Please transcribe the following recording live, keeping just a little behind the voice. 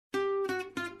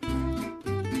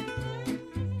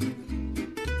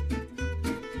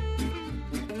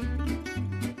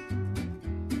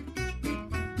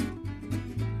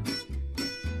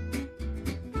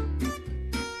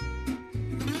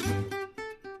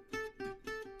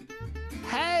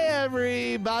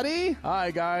everybody.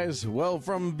 Hi, guys. Well,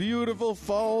 from beautiful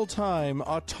fall time,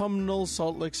 autumnal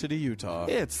Salt Lake City, Utah.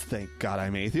 It's Thank God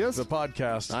I'm Atheist. The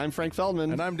podcast. I'm Frank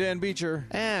Feldman. And I'm Dan Beecher.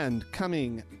 And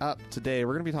coming up today,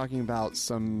 we're going to be talking about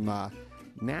some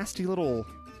nasty little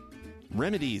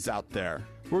remedies out there.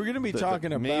 We're going to be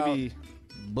talking about maybe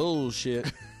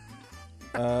bullshit.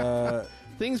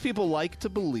 Things people like to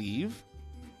believe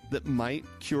that might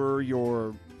cure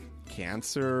your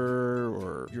cancer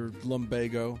or your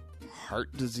lumbago,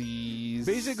 heart disease.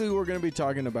 Basically, we're going to be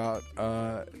talking about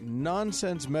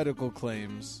nonsense medical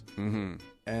claims,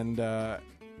 and I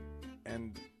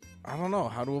don't know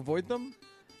how to avoid them.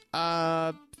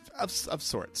 Of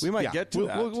sorts. We might get to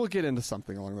that. We'll get into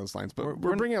something along those lines, but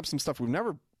we're bringing up some stuff we've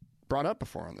never brought up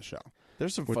before on the show.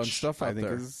 There's some fun stuff out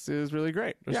there. I think is really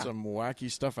great. There's some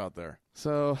wacky stuff out there.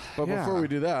 So, but before we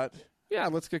do that,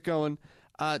 let's get going.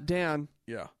 Dan.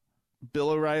 Yeah.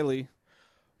 Bill O'Reilly.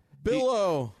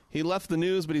 Bill-O. He left the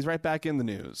news, but he's right back in the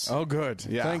news. Oh, good.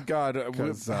 Yeah. Thank God.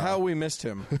 How we missed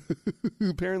him.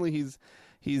 Apparently,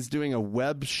 he's doing a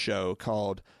web show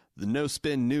called The No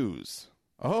Spin News.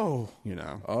 Oh. You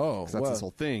know. Oh. Because that's his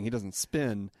whole thing. He doesn't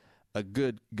spin a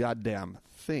good goddamn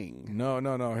thing. No.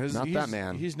 He's that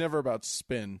man. He's never about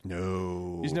spin.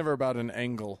 No. He's never about an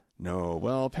angle. No.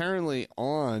 Well, apparently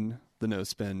on the No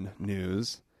Spin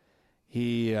News,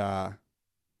 he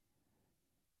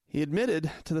admitted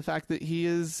to the fact that he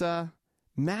is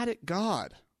mad at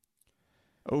God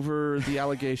over the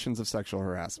allegations of sexual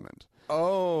harassment.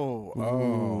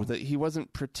 Oh. That he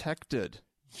wasn't protected.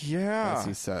 Yeah. As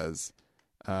he says.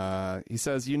 He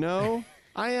says, am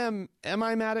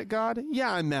I mad at God?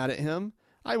 Yeah, I'm mad at him.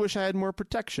 I wish I had more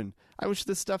protection. I wish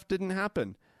this stuff didn't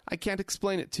happen. I can't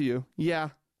explain it to you. Yeah,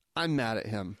 I'm mad at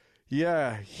him.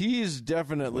 Yeah, he's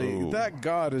definitely... That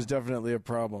God is definitely a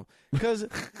problem. Because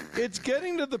it's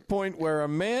getting to the point where a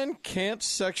man can't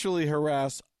sexually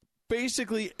harass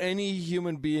basically any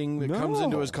human being that comes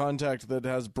into his contact that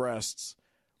has breasts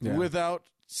without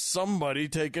somebody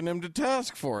taking him to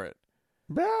task for it.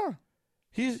 Yeah.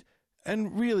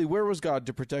 And really, where was God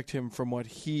to protect him from what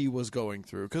he was going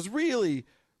through? Because really,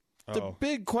 the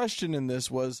big question in this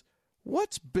was...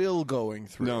 What's Bill going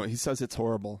through? No, he says it's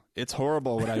horrible. It's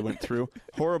horrible what I went through.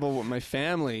 Horrible what my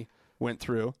family went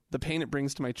through. The pain it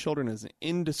brings to my children is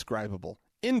indescribable.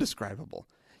 Indescribable.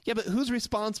 Yeah, but who's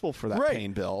responsible for that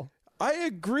pain, Bill? I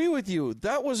agree with you.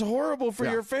 That was horrible for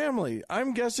your family.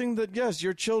 I'm guessing that, yes,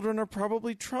 your children are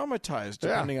probably traumatized,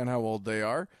 depending on how old they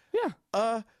are.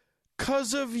 Yeah.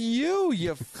 'Cause of you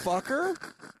fucker.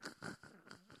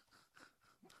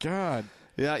 God.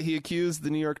 Yeah, he accused the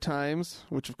New York Times,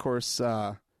 which of course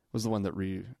was the one that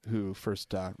who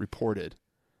first reported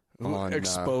on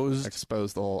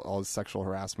exposed all his sexual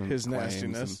harassment, his claims,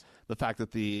 nastiness, and the fact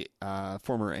that the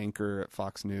former anchor at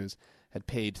Fox News had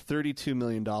paid $32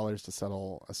 million to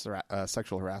settle a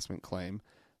sexual harassment claim,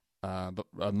 but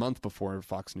a month before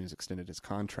Fox News extended his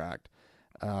contract.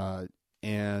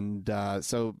 And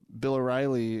so Bill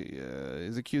O'Reilly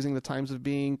is accusing the Times of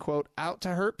being, quote, out to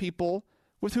hurt people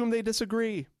with whom they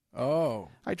disagree. Oh.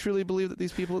 I truly believe that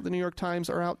these people at the New York Times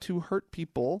are out to hurt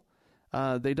people.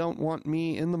 They don't want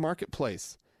me in the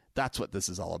marketplace. That's what this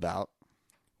is all about.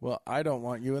 Well, I don't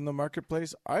want you in the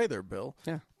marketplace either, Bill.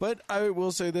 Yeah. But I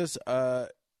will say this,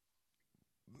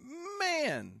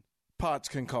 man, pots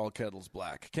can call kettles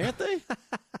black, can't they?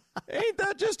 Ain't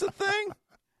that just a thing?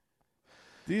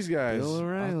 These guys,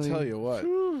 I'll tell you what,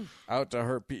 out to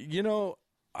hurt people. You know,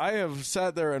 I have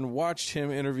sat there and watched him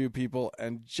interview people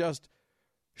and just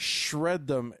shred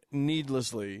them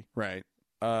needlessly. Right.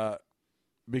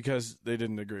 Because they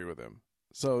didn't agree with him.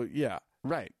 So, yeah.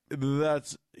 Right.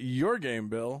 That's your game,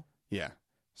 Bill. Yeah.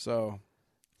 So,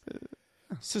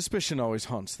 suspicion always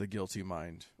haunts the guilty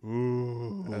mind.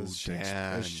 Ooh, as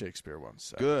Shakespeare once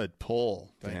said. Good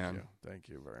pull, Thank Dan. you. Thank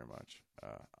you very much.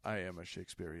 I am a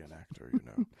Shakespearean actor, you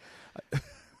know.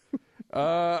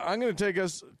 I'm going to take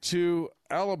us to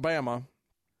Alabama,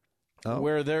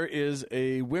 where there is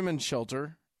a women's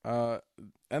shelter,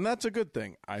 and that's a good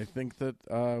thing. I think that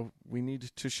we need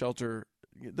to shelter.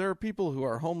 There are people who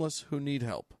are homeless who need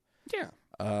help. Yeah.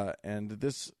 And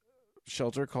this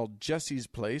shelter called Jesse's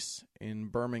Place in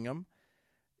Birmingham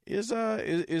is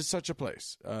such a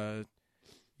place. A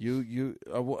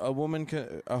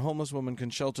homeless woman can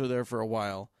shelter there for a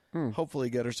while, hopefully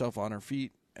get herself on her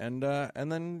feet, and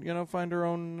then find her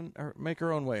own, or make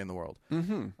her own way in the world.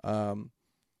 Mm-hmm.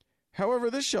 However,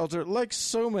 this shelter, like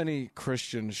so many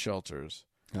Christian shelters,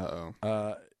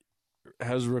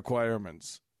 has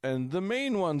requirements, and the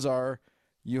main ones are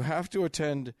you have to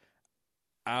attend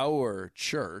our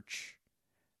church,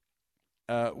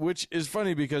 which is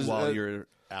funny because while you're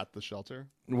at the shelter,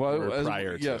 while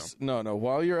prior to. Yes, no,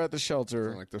 while you're at the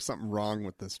shelter, So, like there's something wrong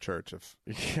with this church. If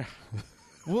yeah.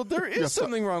 Well, there is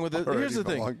something wrong with it. Here's the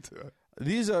thing: belong to it.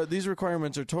 these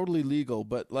requirements are totally legal,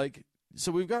 but like,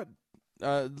 so we've got,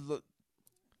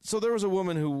 so there was a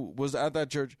woman who was at that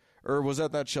church or was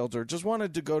at that shelter, just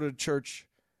wanted to go to church,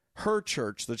 her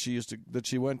church that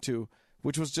she went to,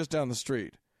 which was just down the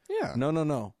street. Yeah.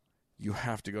 No. You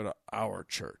have to go to our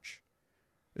church.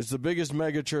 It's the biggest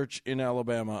mega church in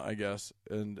Alabama, I guess,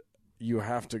 and you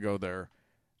have to go there.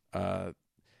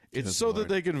 It's so that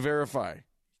they can verify,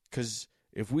 because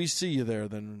if we see you there,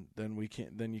 then we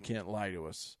can't. Then you can't lie to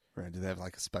us. Right? Do they have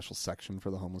like a special section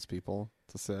for the homeless people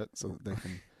to sit so that they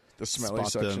can The smelly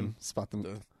section, spot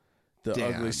them? the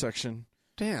Dan. ugly section.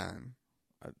 Dan.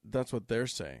 That's what they're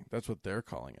saying. That's what they're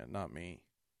calling it, not me.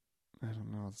 I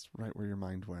don't know. It's right where your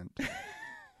mind went.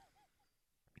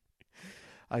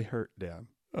 I hurt, Dan.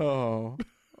 Oh,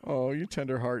 you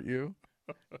tender heart, you.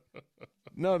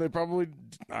 No, they probably.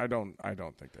 I don't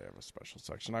think they have a special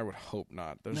section. I would hope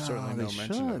not. There's certainly no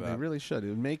mention of that. They really should. It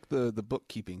would make the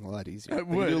bookkeeping a lot easier. It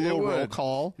would. Do a little It would. roll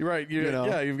call. You're right. You know?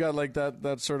 Yeah, you've got like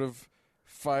that sort of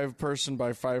 5-person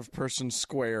by 5-person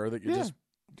square that you just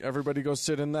everybody go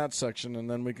sit in that section, and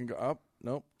then we can go up.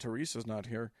 Nope, Teresa's not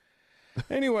here.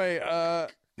 Anyway,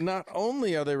 not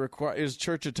only are they is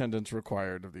church attendance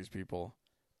required of these people,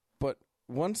 but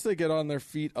once they get on their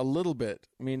feet a little bit,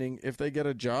 meaning if they get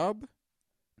a job,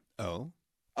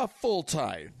 a full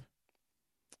tithe.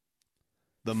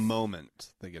 The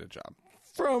moment they get a job.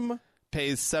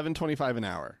 Pays $7.25 an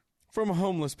hour. From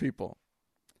homeless people.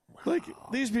 Wow. Like,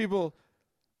 these people,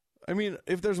 I mean,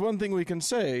 if there's one thing we can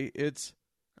say, it's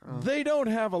they don't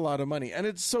have a lot of money. And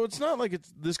it's not like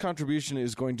this contribution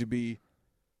is going to be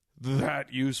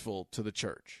that useful to the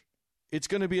church. It's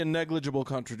going to be a negligible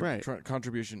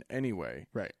contribution anyway.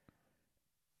 Right.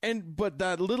 But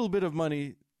that little bit of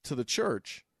money to the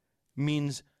church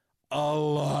means a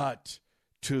lot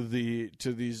to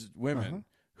these women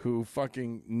who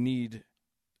fucking need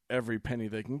every penny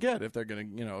they can get if they're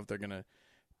gonna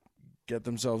get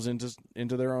themselves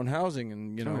into their own housing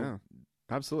and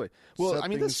absolutely. Well, I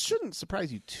mean, this shouldn't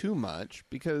surprise you too much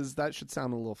because that should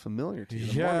sound a little familiar to you.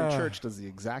 The Mormon Church does the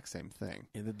exact same thing.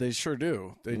 Yeah, they sure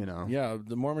do. The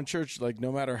Mormon Church, like,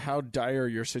 no matter how dire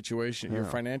your situation, your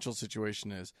financial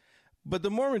situation is, but the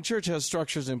Mormon Church has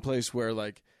structures in place where,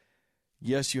 like,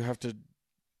 yes, you have to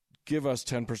give us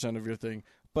 10% of your thing,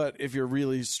 but if you're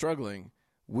really struggling,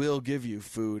 we'll give you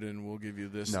food and we'll give you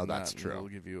this. No, that's true. We'll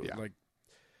give you like.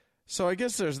 So I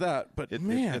guess there's that, but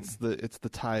it's the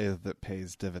tithe that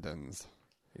pays dividends.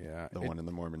 Yeah, the one in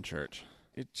the Mormon Church.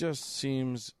 It just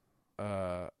seems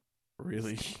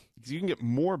really. You can get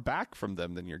more back from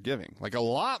them than you're giving, like a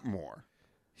lot more.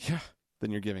 Yeah. Than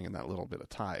you're giving in that little bit of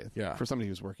tithe. Yeah. For somebody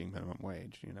who's working minimum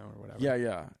wage, or whatever.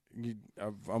 Yeah.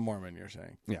 A Mormon, you're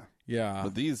saying. Yeah. Yeah.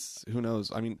 But these, who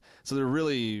knows? I mean, so they're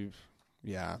really,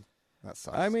 that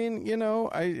sucks. I mean,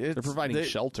 they're providing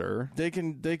shelter. They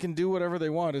can do whatever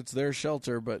they want. It's their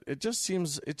shelter, but it just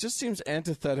seems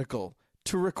antithetical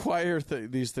to require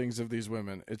these things of these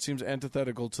women. It seems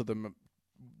antithetical to them.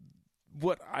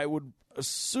 What I would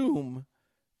assume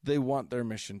they want their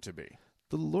mission to be.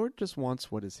 The Lord just wants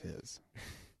what is His,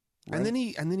 right?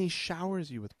 and then He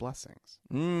showers you with blessings.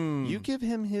 You give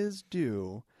Him His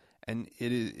due, and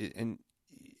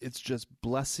it's just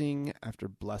blessing after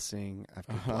blessing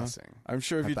after blessing. I'm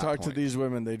sure if you talk to these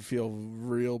women, they'd feel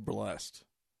real blessed.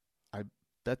 I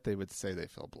bet they would say they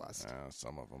feel blessed.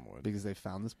 Some of them would, because they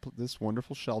found this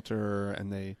wonderful shelter,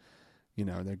 and they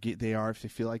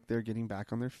feel like they're getting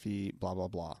back on their feet. Blah blah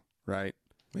blah. Right?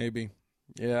 Maybe.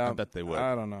 Yeah. I bet they would.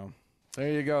 I don't know. There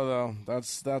you go, though.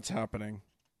 That's happening.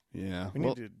 Yeah. We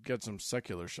need to get some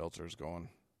secular shelters going.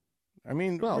 I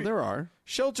mean, there are.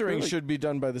 Sheltering should be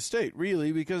done by the state,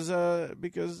 really, because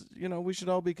we should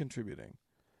all be contributing.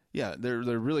 Yeah, there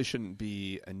really shouldn't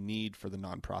be a need for the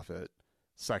nonprofit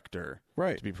sector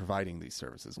to be providing these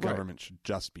services. Right. Government should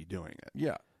just be doing it.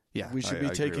 Yeah. Yeah, we should be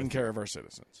taking care of our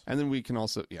citizens, and then we can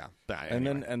also, and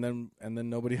then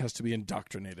nobody has to be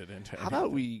indoctrinated into. How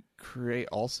about we create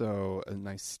also a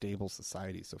nice stable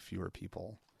society so fewer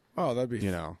people? Oh, that'd be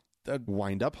that'd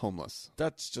wind up homeless.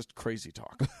 That's just crazy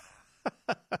talk.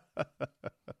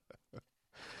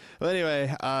 Well,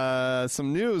 anyway,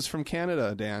 some news from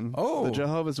Canada, Dan. Oh, the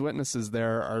Jehovah's Witnesses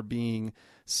there are being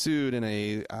sued in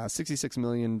a $66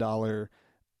 million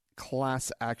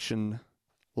class action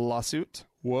lawsuit.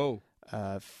 Whoa.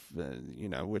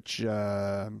 Which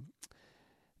the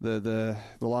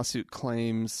lawsuit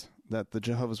claims that the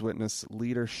Jehovah's Witness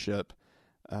leadership,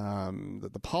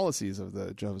 that the policies of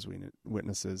the Jehovah's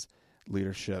Witnesses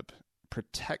leadership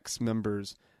protects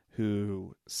members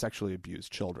who sexually abuse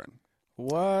children.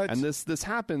 What? And this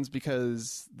happens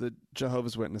because the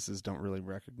Jehovah's Witnesses don't really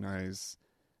recognize,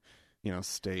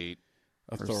 state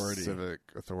authority, or civic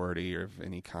authority or of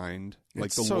any kind.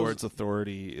 It's like the Lord's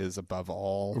authority is above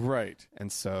all. Right.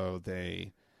 And so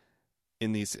they,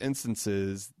 in these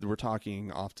instances, we're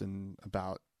talking often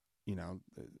about,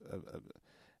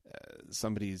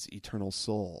 somebody's eternal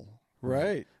soul.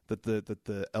 Right. That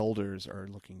the elders are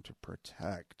looking to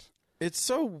protect.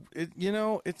 It's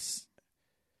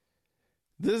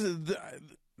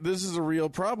this is a real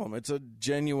problem. It's a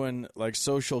genuine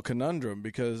social conundrum,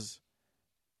 because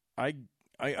I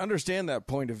understand that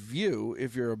point of view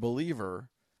if you're a believer,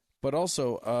 but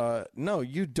also no,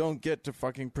 you don't get to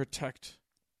fucking protect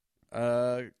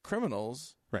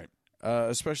criminals, right?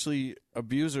 Especially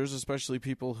abusers, especially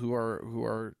people who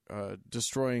are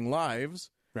destroying lives,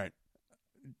 right?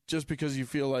 Just because you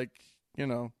feel like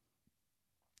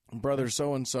brother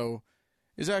so and so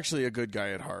is actually a good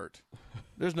guy at heart.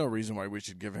 There's no reason why we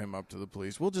should give him up to the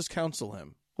police. We'll just counsel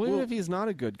him. Well, even if he's not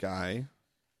a good guy,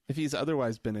 if he's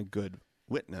otherwise been a good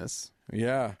witness.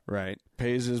 Yeah. Right.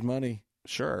 Pays his money.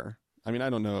 Sure. I mean, I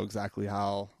don't know exactly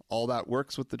how all that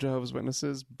works with the Jehovah's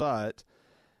Witnesses, but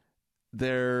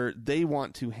they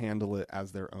want to handle it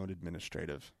as their own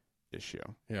administrative issue.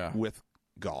 Yeah. With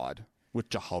God, with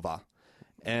Jehovah.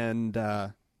 And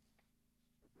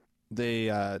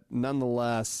they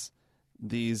nonetheless,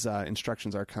 these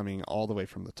instructions are coming all the way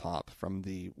from the top, from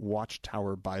the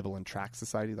Watchtower Bible and Tract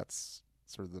Society. That's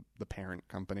sort of the parent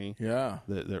company. Yeah.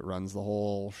 That runs the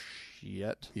whole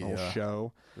shit, the whole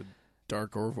show. The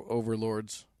dark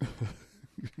overlords.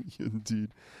 Indeed.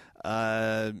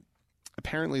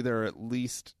 Apparently there are at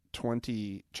least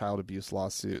 20 child abuse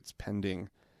lawsuits pending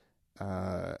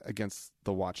against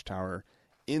the Watchtower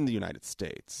in the United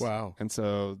States. Wow. And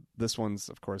so this one's,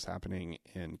 of course, happening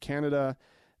in Canada.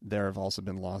 There have also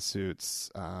been lawsuits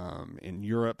in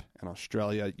Europe and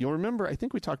Australia. You'll remember, I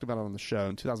think we talked about it on the show,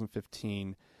 in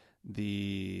 2015,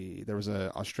 there was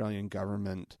an Australian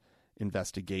government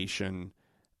investigation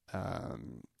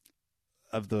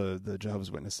of the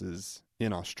Jehovah's Witnesses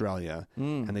in Australia,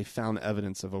 and they found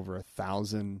evidence of over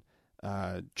 1,000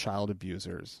 child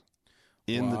abusers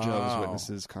in the Jehovah's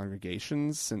Witnesses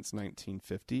congregations since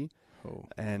 1950,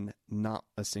 and not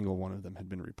a single one of them had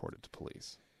been reported to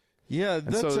police. Yeah,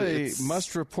 that's a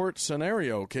must-report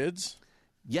scenario, kids.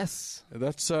 Yes.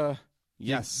 That's,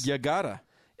 yes. You gotta.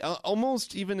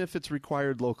 Almost even if it's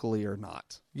required locally or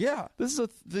not. Yeah.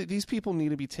 These people need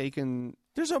to be taken.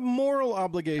 There's a moral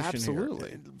obligation. Absolutely.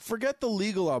 Here. Forget the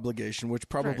legal obligation, which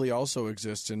probably also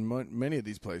exists in many of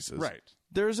these places. Right.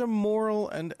 There's a moral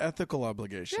and ethical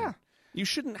obligation. Yeah. You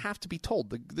shouldn't have to be told.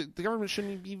 The government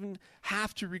shouldn't even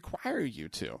have to require you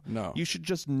to. No. You should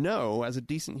just know, as a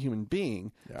decent human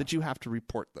being, that you have to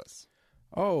report this.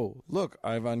 Oh, look,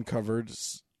 I've uncovered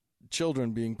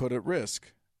children being put at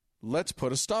risk. Let's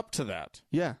put a stop to that.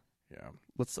 Yeah.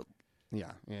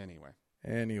 Yeah. Anyway,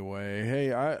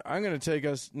 hey, I'm going to take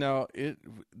us now.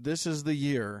 This is the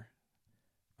year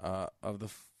of the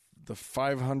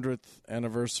 500th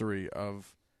anniversary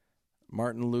of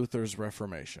Martin Luther's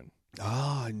Reformation.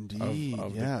 Ah, indeed.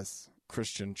 Of yes. The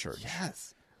Christian Church.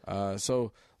 Yes.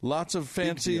 So lots of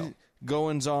fancy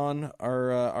goings on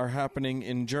are happening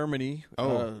in Germany.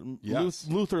 Yes.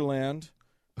 Lutherland,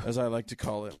 as I like to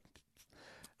call it.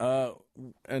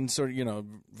 And sort of,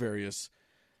 various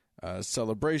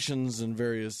celebrations and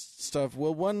various stuff.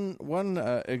 Well,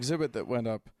 one exhibit that went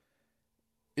up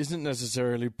isn't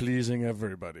necessarily pleasing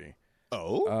everybody.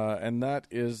 Oh? And that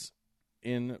is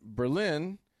in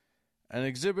Berlin, an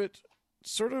exhibit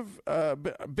sort of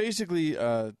basically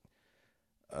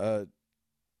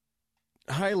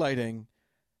highlighting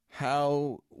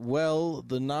how well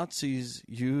the Nazis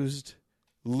used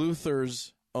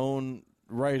Luther's own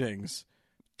writings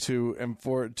to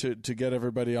get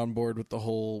everybody on board with the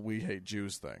whole "we hate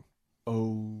Jews" thing.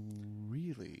 Oh,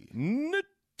 really?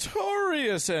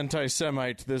 Notorious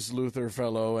anti-Semite this Luther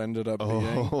fellow ended up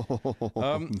being.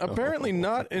 Apparently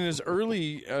not in his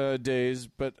early days,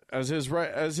 but as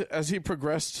he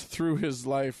progressed through his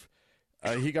life,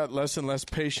 he got less and less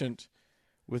patient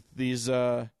with these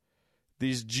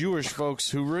Jewish folks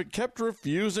who kept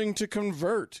refusing to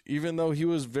convert, even though he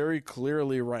was very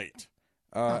clearly right.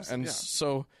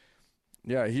 So,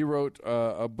 he wrote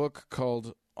a book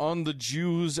called "On the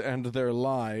Jews and Their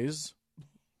Lies."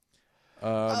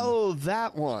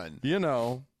 That one.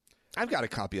 I've got a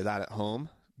copy of that at home.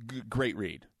 Great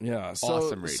read. Yeah.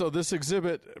 Awesome read. So this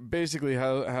exhibit basically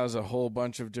has a whole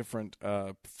bunch of different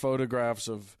photographs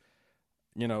of,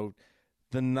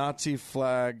 the Nazi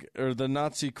flag or the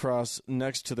Nazi cross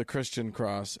next to the Christian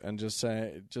cross and just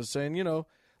saying, you know,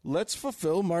 let's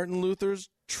fulfill Martin Luther's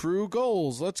true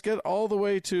goals. Let's get all the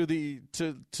way to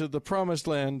the promised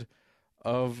land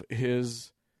of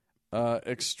his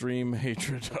extreme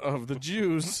hatred of the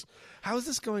Jews. How is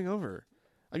this going over?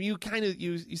 I mean,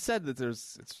 you said that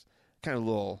it's kind of a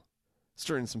little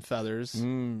stirring some feathers.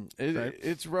 Right?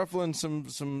 It's ruffling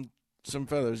some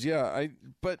feathers. Yeah,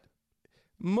 but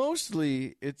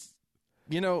mostly it's,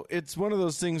 you know, it's one of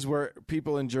those things where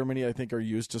people in Germany, I think, are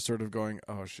used to sort of going,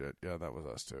 oh shit, yeah, that was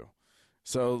us too.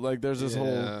 So like there's this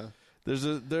whole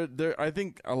I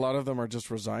think a lot of them are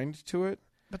just resigned to it.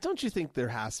 But don't you think there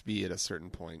has to be, at a certain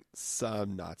point,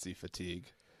 some Nazi fatigue?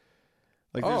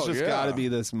 Like, there's just got to be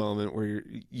this moment where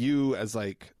you as,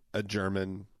 like, a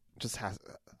German, just has...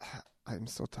 I'm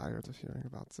so tired of hearing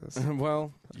about this.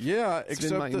 Well, yeah, it's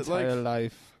except been my entire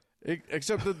life.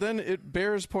 Except that then it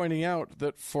bears pointing out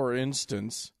that, for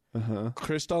instance,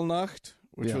 Kristallnacht,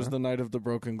 which was the night of the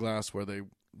broken glass, where they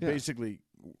basically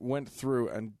went through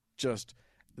and just...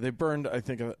 They burned, I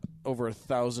think, over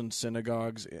 1,000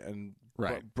 synagogues and...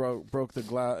 broke the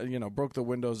glass, you know, broke the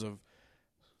windows of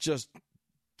just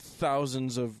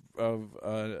thousands of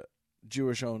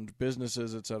Jewish-owned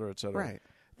businesses, et cetera, et cetera. Right.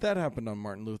 That happened on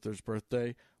Martin Luther's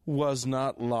birthday, was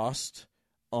not lost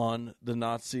on the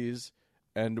Nazis,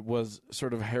 and was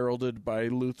sort of heralded by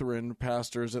Lutheran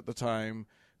pastors at the time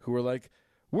who were like,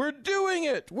 "We're doing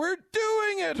it! We're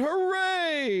doing it!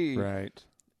 Hooray!" Right.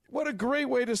 What a great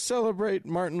way to celebrate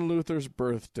Martin Luther's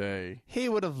birthday. He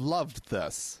would have loved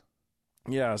this.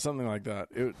 Yeah, something like that.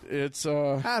 It's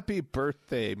happy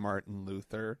birthday, Martin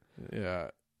Luther.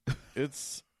 Yeah,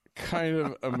 it's kind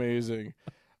of amazing.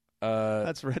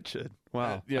 That's wretched.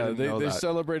 Wow. Yeah, they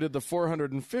celebrated the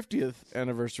 450th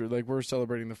anniversary. Like, we're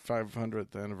celebrating the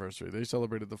 500th anniversary. They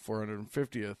celebrated the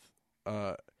 450th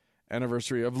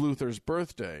anniversary of Luther's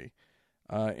birthday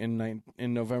in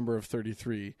November of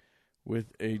 1933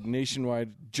 with a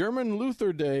nationwide German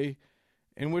Luther Day,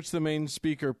 in which the main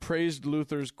speaker praised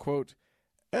Luther's, quote,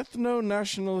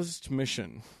 ethno-nationalist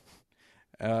mission,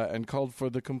 and called for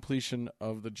the completion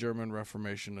of the German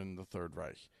Reformation in the Third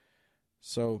Reich.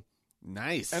 So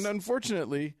nice. And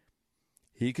unfortunately,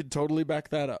 he could totally back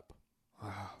that up.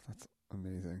 Wow, that's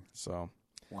amazing. So,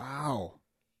 wow.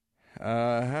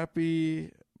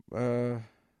 Happy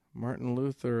Martin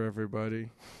Luther, everybody.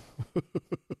 I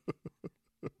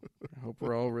hope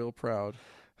we're all real proud.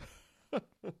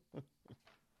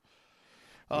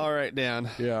 All right, Dan.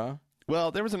 Yeah.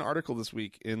 Well, there was an article this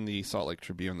week in the Salt Lake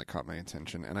Tribune that caught my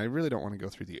attention, and I really don't want to go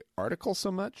through the article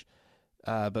so much,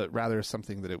 but rather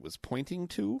something that it was pointing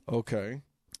to. Okay.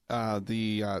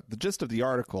 The gist of the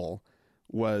article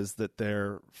was that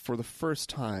for the first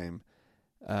time,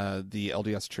 the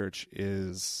LDS Church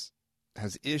has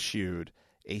issued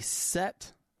a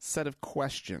set of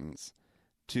questions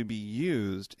to be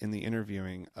used in the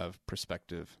interviewing of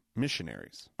prospective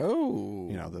missionaries. Oh.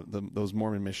 You know, those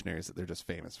Mormon missionaries that they're just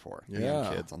famous for. Yeah. The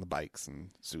young kids on the bikes and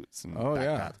suits and backpacks.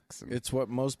 Yeah. And, it's what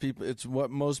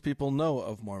most people know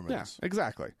of Mormons. Yeah,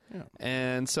 exactly. Yeah.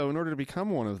 And so in order to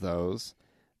become one of those,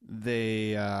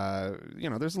 they,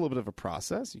 there's a little bit of a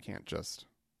process. You can't just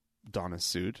don a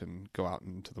suit and go out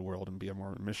into the world and be a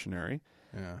Mormon missionary.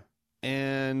 Yeah.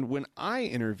 And when I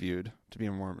interviewed to be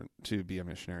a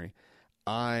missionary,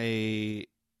 I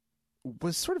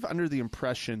was sort of under the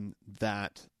impression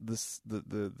that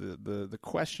the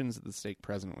questions that the stake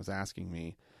president was asking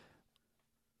me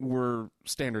were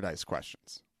standardized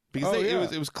questions, because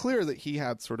it was clear that he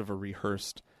had sort of a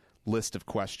rehearsed list of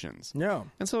questions. Yeah.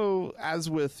 And so, as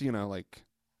with, like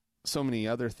so many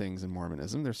other things in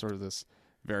Mormonism, there's sort of this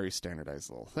very standardized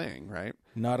little thing, right?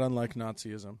 Not unlike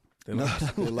Nazism. They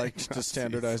liked to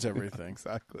standardize everything.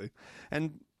 Exactly.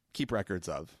 And keep records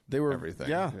of everything.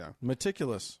 Yeah.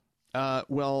 Meticulous.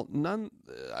 Well,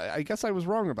 I guess I was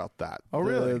wrong about that. Oh,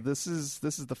 really? This is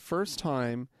the first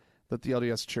time that the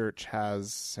LDS Church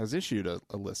has issued a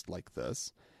list like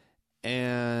this,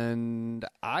 and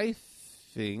I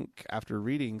think after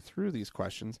reading through these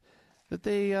questions that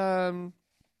they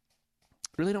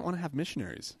really don't want to have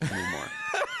missionaries anymore.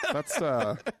 That's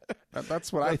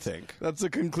what I think. That's the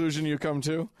conclusion you come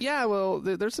to? Yeah. Well,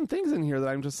 there's some things in here that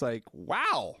I'm just like,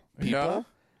 wow, people. Yeah.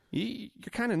 You're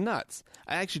kind of nuts.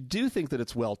 I actually do think that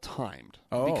it's well timed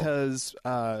because,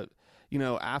 after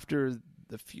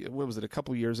a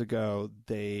couple years ago,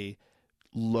 they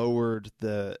lowered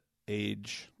the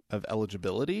age of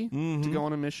eligibility to go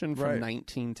on a mission from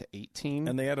 19 to 18,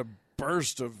 and they had a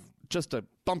burst of just a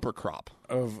bumper crop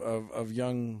of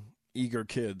young eager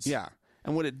kids. Yeah,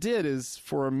 and what it did is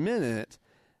for a minute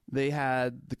they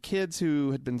had the kids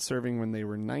who had been serving when they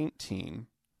were 19,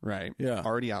 right? Yeah.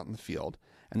 Already out in the field.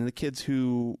 And then the kids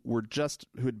who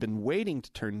had been waiting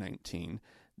to turn 19,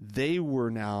 they were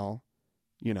now,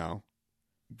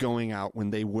 going out when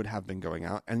they would have been going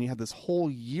out. And you had this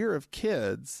whole year of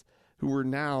kids who were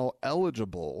now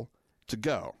eligible to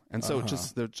go. And so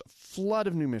there's a flood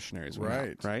of new missionaries went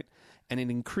out, right? And it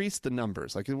increased the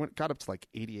numbers. Like got up to like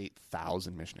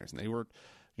 88,000 missionaries. And they were,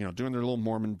 doing their little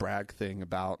Mormon brag thing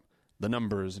about the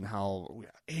numbers and how we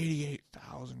have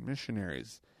 88,000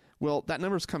 missionaries. Well, that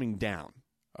number's coming down.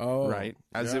 Oh, right?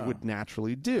 As it would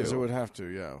naturally do. As it would have to,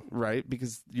 yeah. Right?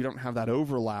 Because you don't have that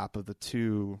overlap of the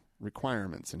two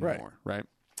requirements anymore, right?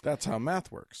 That's how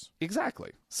math works.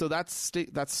 Exactly. So that's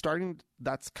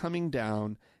coming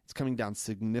down. It's coming down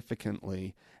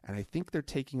significantly, and I think they're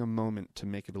taking a moment to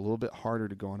make it a little bit harder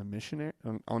to go on a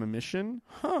mission.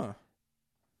 Huh.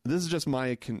 This is just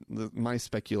my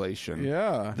speculation.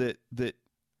 Yeah. That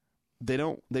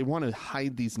they want to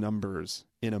hide these numbers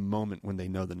in a moment when they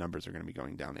know the numbers are going to be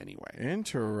going down anyway.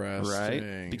 Interesting.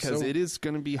 Right? Because it is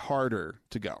going to be harder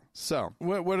to go. So,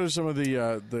 what are some of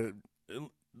the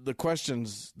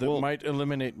questions that might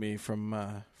eliminate me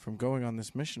from going on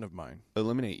this mission of mine?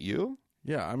 Eliminate you?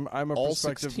 Yeah, I'm a all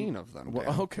prospective 16 of them.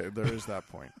 Well, okay, there is that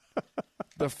point.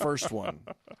 The first one.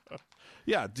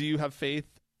 Yeah, do you have faith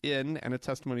in and a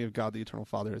testimony of God the Eternal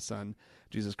Father, His Son,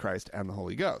 Jesus Christ, and the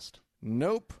Holy Ghost?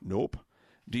 Nope.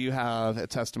 Do you have a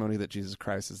testimony that Jesus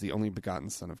Christ is the only begotten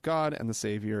Son of God and the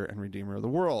Savior and Redeemer of the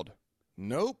world?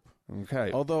 Nope.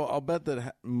 Okay. Although I'll bet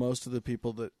that most of the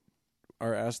people that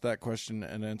are asked that question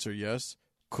and answer yes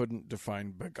couldn't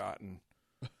define begotten.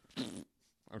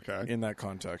 Okay. In that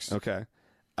context. Okay.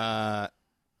 Well,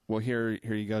 here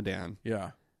you go, Dan.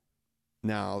 Yeah.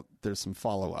 Now, there's some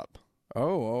follow-up.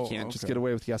 Oh, Can't just get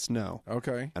away with yes, no.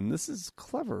 Okay. And this is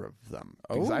clever of them.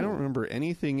 Because I don't remember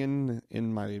anything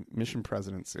in my mission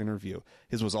president's interview.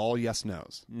 His was all yes,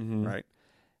 no's, right?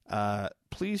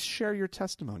 Please share your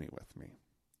testimony with me.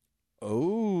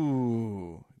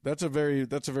 Oh, that's a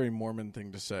very Mormon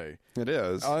thing to say. It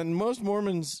is. And most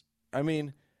Mormons, I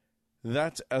mean,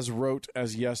 that's as rote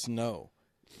as yes, no.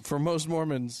 For most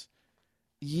Mormons.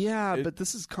 Yeah, but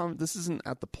this isn't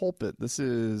at the pulpit. This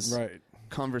is right.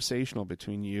 Conversational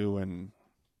between you and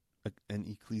an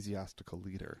ecclesiastical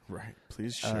leader. Right.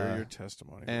 Please share your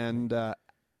testimony. And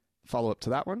follow up to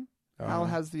that one. How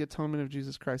has the atonement of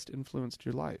Jesus Christ influenced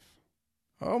your life?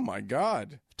 Oh, my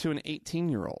God. To an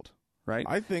 18-year-old, right?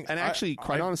 I think... And actually,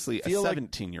 quite honestly, a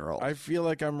 17-year-old. I feel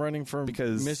like I'm running for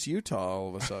Miss Utah all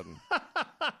of a sudden.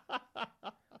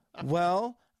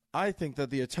 Well, I think that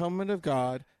the atonement of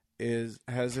God has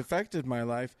affected my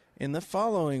life in the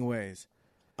following ways.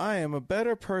 I am a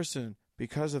better person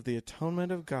because of the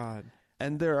atonement of God.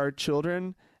 And there are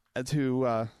children who...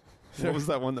 what was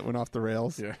that one that went off the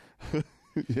rails? Yeah.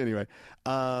 Anyway,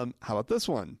 how about this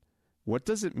one? What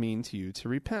does it mean to you to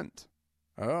repent?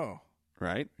 Oh.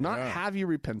 Right? Not have you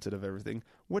repented of everything.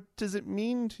 What does it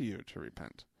mean to you to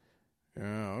repent?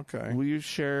 Yeah, okay. Will you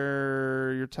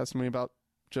share your testimony about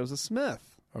Joseph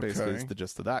Smith? Okay. Basically, it's the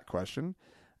gist of that question.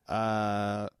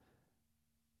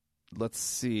 Let's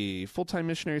see. Full-time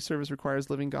missionary service requires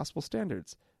living gospel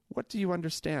standards. What do you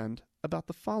understand about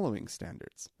the following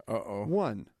standards?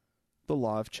 1, the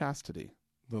law of chastity.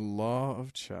 The law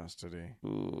of chastity.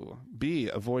 Ooh. B,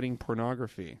 avoiding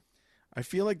pornography. I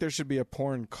feel like there should be a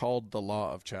porn called the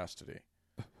law of chastity.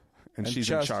 And she's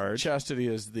in charge. Chastity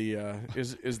is the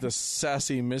is the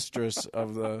sassy mistress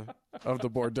of the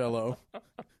bordello.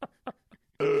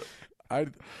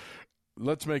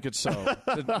 Let's make it so.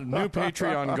 The new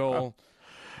Patreon goal.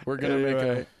 We're gonna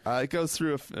make it goes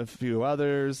through a few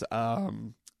others,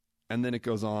 and then it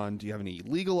goes on. Do you have any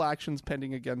legal actions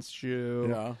pending against you?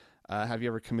 Yeah. Have you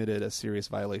ever committed a serious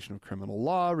violation of criminal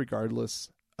law, regardless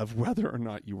of whether or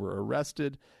not you were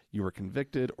arrested, you were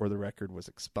convicted, or the record was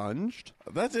expunged?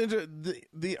 That's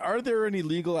are there any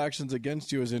legal actions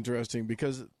against you is interesting,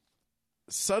 because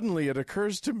suddenly it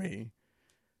occurs to me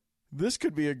this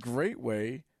could be a great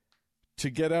way to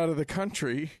get out of the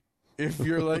country if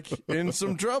you're like in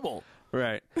some trouble.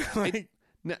 Right.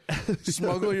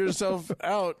 Smuggle yourself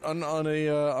out on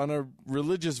a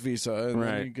religious visa, and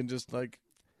then you can just like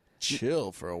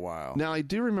chill for a while. Now, I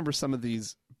do remember some of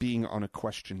these being on a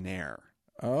questionnaire.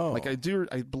 Oh. Like I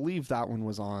believe that one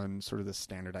was on sort of the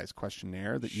standardized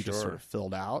questionnaire that you just sort of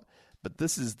filled out. But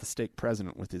this is the stake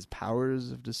president with his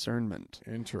powers of discernment.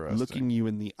 Interesting. Looking you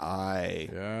in the eye.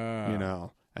 Yeah. You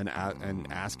know, and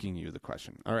asking you the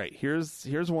question. All right, here's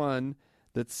one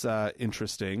that's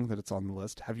interesting that it's on the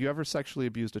list. Have you ever sexually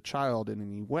abused a child in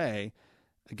any way?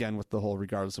 Again, with the whole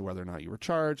regardless of whether or not you were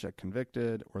charged,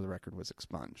 convicted, or the record was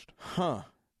expunged. Huh.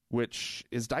 Which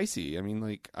is dicey. I mean,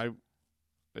 like,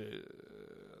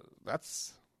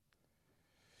 that's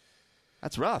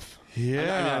rough.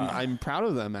 Yeah. I'm proud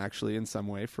of them, actually, in some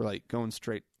way, for, like, going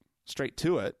straight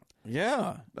to it.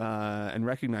 Yeah. And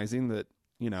recognizing that,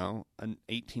 you know, an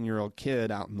 18-year-old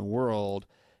kid out in the world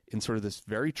in sort of this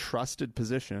very trusted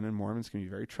position, and Mormons can be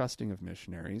very trusting of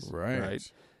missionaries. Right.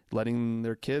 Letting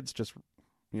their kids just,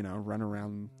 you know, run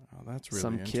around that's really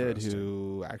some kid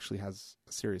who actually has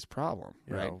a serious problem,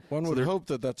 right? One would hope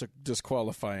that that's a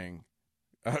disqualifying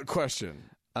question.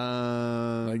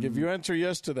 Like, if you answer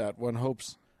yes to that, one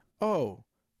hopes,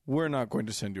 we're not going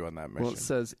to send you on that mission. Well, it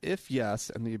says, if yes,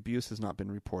 and the abuse has not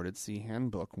been reported, see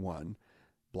Handbook 1,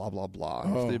 blah, blah, blah.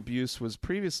 If the abuse was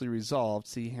previously resolved,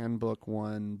 see Handbook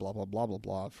 1, blah, blah, blah, blah,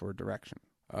 blah, for direction.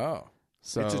 Oh.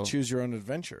 So it's a choose your own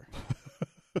adventure.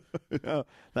 That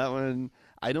one,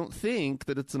 I don't think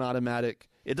that it's an automatic.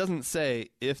 It doesn't say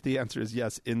if the answer is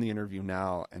yes in the interview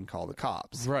now and call the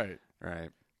cops. Right.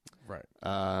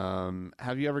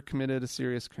 Have you ever committed a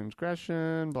serious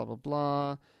transgression? Blah, blah,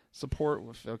 blah. Support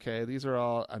with, okay, these are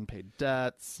all unpaid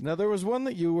debts. Now, there was one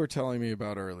that you were telling me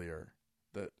about earlier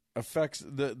that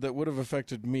that would have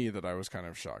affected me that I was kind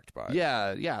of shocked by.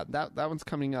 Yeah, that one's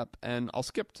coming up, and I'll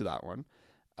skip to that one.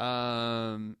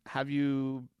 Have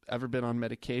you ever been on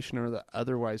medication or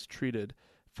otherwise treated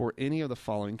for any of the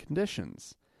following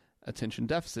conditions? Attention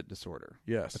deficit disorder.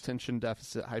 Yes. Attention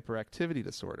deficit hyperactivity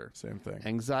disorder. Same thing.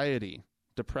 Anxiety,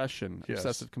 depression, Yes.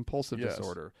 obsessive compulsive Yes.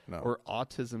 disorder, No. or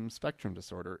autism spectrum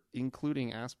disorder,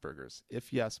 including Asperger's.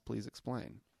 If yes, please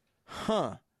explain.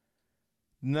 Huh.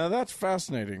 Now, that's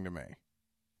fascinating to me.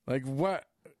 Like, what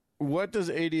does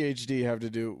ADHD have to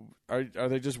do? Are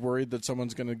they just worried that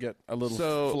someone's going to get a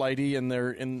little flighty in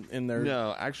their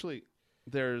No, actually,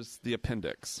 there's the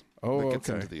appendix Oh, that gets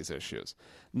okay. into these issues.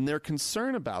 And their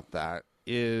concern about that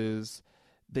is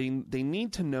they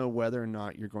need to know whether or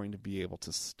not you're going to be able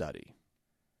to study.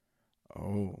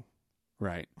 Oh.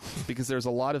 Right. Because there's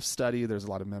a lot of study, there's a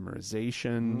lot of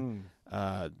memorization,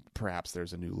 perhaps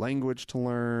there's a new language to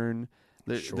learn.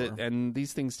 Sure. And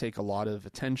these things take a lot of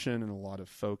attention and a lot of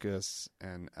focus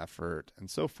and effort and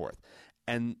so forth.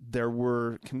 And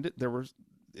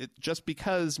just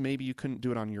because maybe you couldn't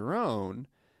do it on your own,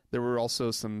 there were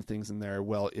also some things in there.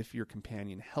 Well, if your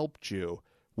companion helped you,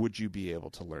 would you be able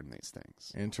to learn these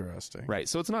things? Interesting. Right.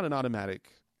 So it's not an automatic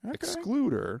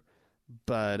excluder,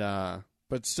 but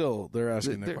still, they're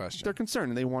asking the question. They're concerned,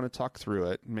 and they want to talk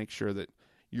through it and make sure that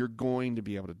you're going to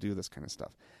be able to do this kind of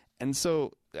stuff. And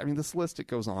so, I mean, this list, it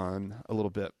goes on a little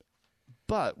bit.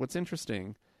 But what's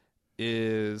interesting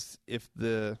is if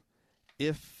the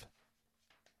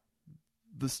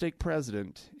stake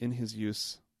president, in his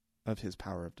use of his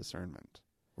power of discernment,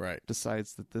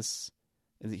 decides that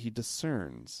he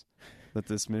discerns that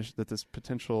this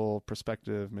potential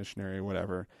prospective missionary,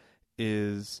 whatever,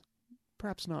 is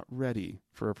perhaps not ready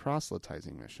for a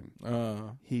proselytizing mission.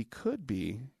 He could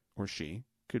be, or she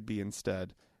could be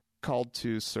instead, called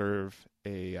to serve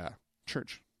a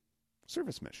church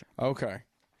service mission. Okay.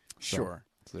 Sure.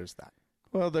 So there's that.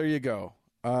 Well, there you go.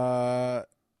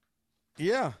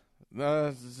 Yeah.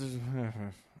 I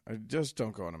just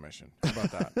don't go on a mission. How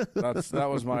about that?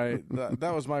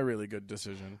 that was my really good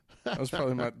decision. That was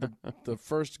probably the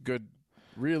first good,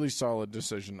 really solid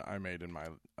decision I made in my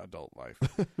adult life.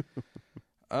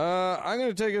 I'm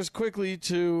going to take us quickly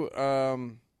to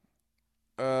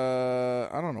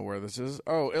I don't know where this is.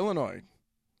 Oh, Illinois.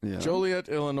 Yeah. Joliet,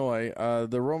 Illinois.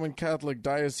 The Roman Catholic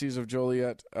Diocese of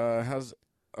Joliet has,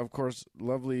 of course,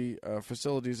 lovely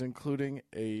facilities, including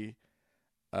a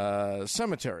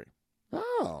cemetery.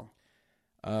 Oh.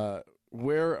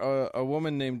 Where a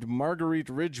woman named Marguerite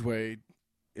Ridgway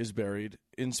is buried,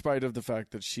 in spite of the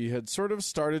fact that she had sort of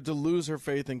started to lose her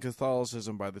faith in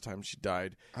Catholicism by the time she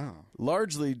died. Oh.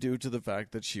 Largely due to the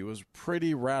fact that she was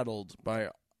pretty rattled by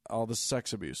all the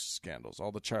sex abuse scandals,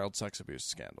 all the child sex abuse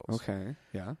scandals. Okay,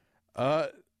 yeah.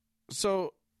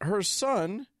 So her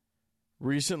son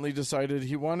recently decided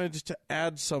he wanted to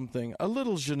add something, a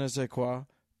little je ne sais quoi,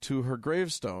 to her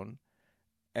gravestone,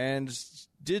 and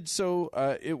did so.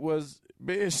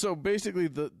 So basically,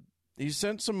 he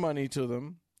sent some money to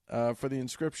them for the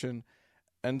inscription,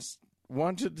 and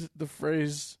wanted the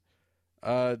phrase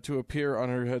to appear on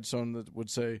her headstone that would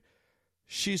say,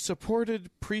 "She supported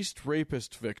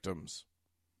priest-rapist victims."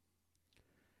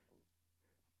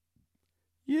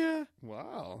 Yeah.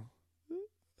 Wow.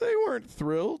 They weren't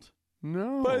thrilled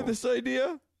No. by this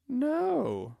idea.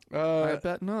 No. I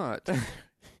bet not.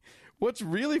 What's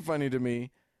really funny to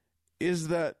me is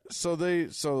that so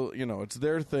it's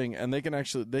their thing, and they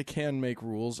can make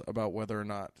rules about whether or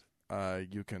not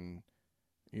you can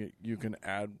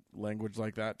add language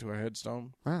like that to a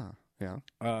headstone. Yeah.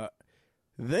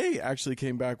 They actually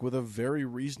came back with a very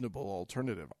reasonable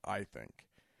alternative, I think.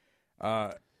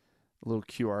 A little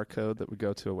QR code that would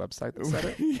go to a website that said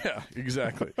it? Yeah,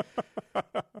 exactly.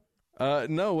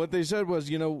 No, what they said was,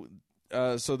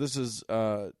 so this is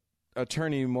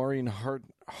attorney Maureen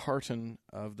Harton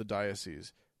of the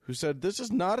diocese, who said, "This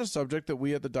is not a subject that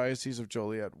we at the Diocese of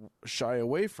Joliet shy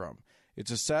away from. It's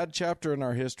a sad chapter in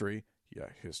our history." Yeah,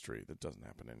 history. That doesn't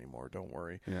happen anymore. Don't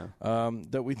worry. Yeah.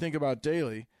 That we think about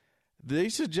daily. They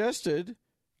suggested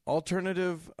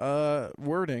alternative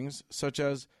wordings, such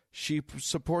as she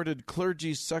supported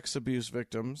clergy sex abuse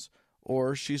victims,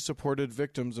 or she supported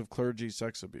victims of clergy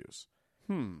sex abuse.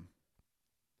 I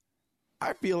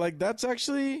feel like that's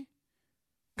actually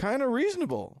kind of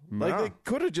reasonable. Yeah. Like, they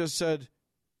could have just said,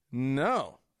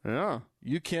 no, Yeah.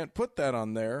 you can't put that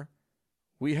on there.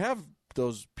 We have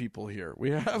those people here.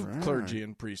 We have clergy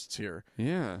and priests here.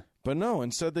 Yeah. But no,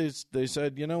 instead they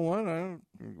said, you know what?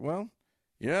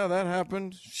 Yeah, that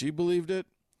happened. She believed it.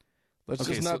 Let's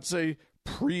just not say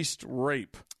priest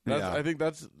rape. I think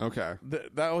that's okay.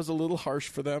 That was a little harsh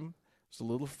for them. It's a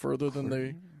little further than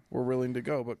they were willing to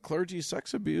go. But clergy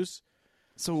sex abuse.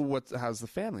 So how's the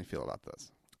family feel about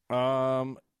this?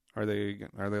 Are they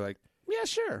like, yeah,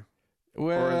 sure?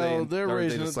 Well, they're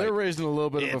raising a little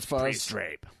bit of a fuss. Priest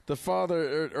rape. The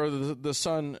father or the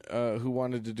son who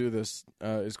wanted to do this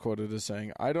is quoted as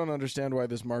saying, "I don't understand why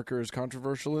this marker is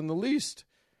controversial in the least."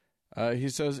 He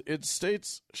says, "It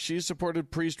states she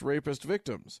supported priest rapist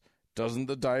victims. Doesn't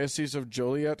the Diocese of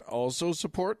Joliet also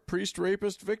support priest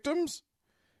rapist victims?"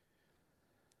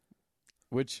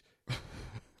 Which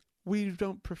we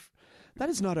don't that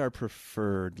is not our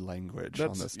preferred language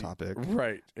on this topic.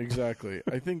 Right, exactly.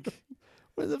 I think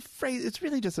well, the phrase, it's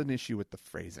really just an issue with the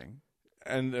phrasing.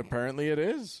 And apparently it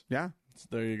is. Yeah. So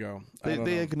there you go.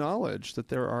 They acknowledge that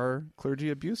there are clergy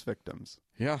abuse victims.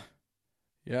 Yeah.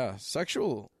 Yeah. Sex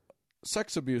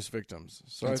abuse victims.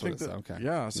 So That's I think that, okay.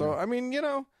 Yeah. So, I mean,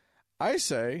 I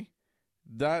say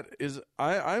that is,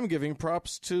 I'm giving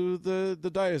props to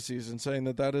the diocese and saying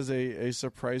that is a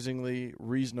surprisingly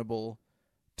reasonable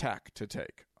tack to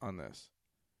take on this.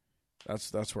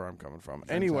 That's where I'm coming from.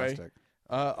 Fantastic. Anyway,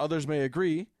 others may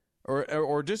agree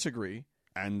or disagree.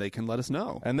 And they can let us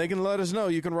know.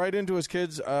 You can write into us,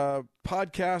 kids,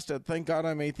 podcast at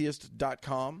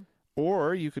thankgodimatheist.com.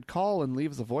 Or you could call and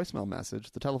leave us a voicemail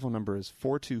message. The telephone number is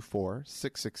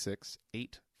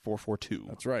 424-666-8442.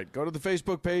 That's right. Go to the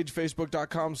Facebook page,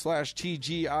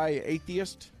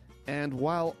 facebook.com/TGIAtheist. And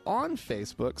while on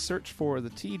Facebook, search for the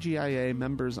TGIA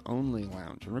Members Only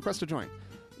Lounge and request to join.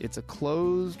 It's a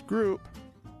closed group,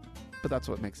 but that's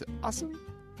what makes it awesome.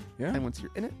 Yeah. And once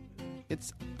you're in it,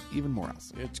 it's even more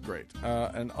awesome. It's great.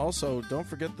 And also, don't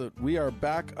forget that we are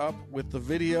back up with the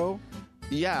video.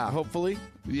 Yeah. Hopefully.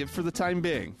 Yeah, for the time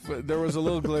being. There was a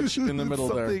little glitch in the middle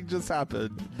there. Something just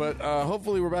happened. But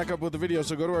hopefully we're back up with the video.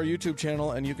 So go to our YouTube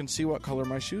channel and you can see what color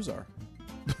my shoes are.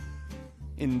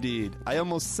 Indeed. I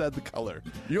almost said the color.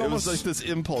 It was like this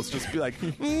impulse. Just be like,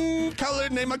 color,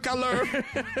 name a color.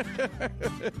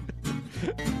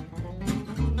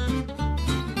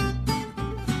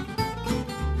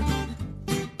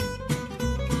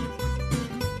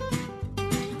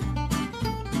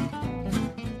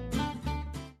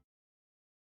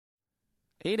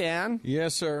 Hey, Dan.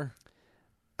 Yes, sir.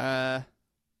 It's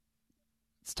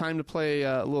time to play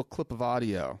a little clip of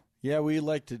audio. Yeah, we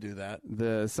like to do that.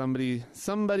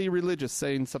 Somebody religious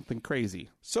saying something crazy.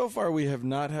 So far, we have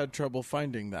not had trouble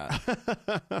finding that.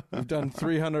 We've done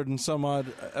 300 and some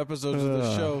odd episodes of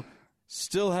the show.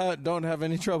 Still don't have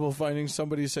any trouble finding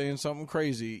somebody saying something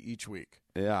crazy each week.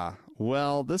 Yeah.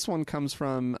 Well, this one comes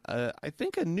from, I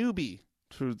think, a newbie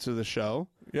to the show.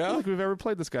 Yeah? I don't think we've ever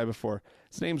played this guy before.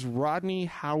 His name's Rodney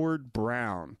Howard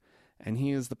Brown, and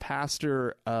he is the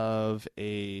pastor of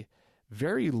a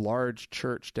very large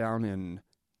church down in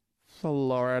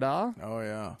Florida. Oh,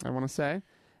 yeah. I want to say.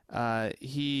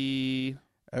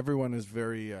 Everyone is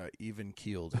very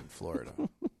even-keeled in Florida.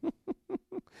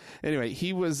 Anyway,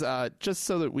 he was, just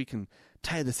so that we can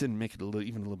tie this in and make it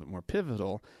even a little bit more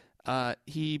pivotal,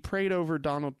 he prayed over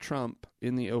Donald Trump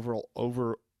in the Oval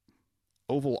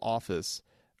Office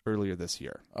earlier this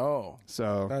year. Oh,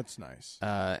 so that's nice.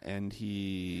 And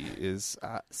he is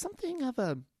something of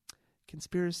a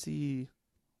conspiracy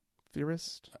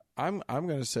theorist. I'm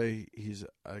going to say he's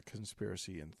a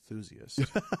conspiracy enthusiast.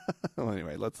 Well,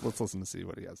 anyway, let's listen to see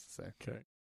what he has to say. Okay.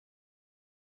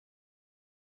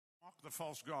 The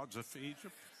false gods of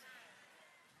Egypt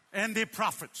and their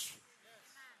prophets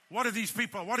What are these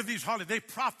people? What are these Hollywood? They're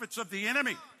prophets of the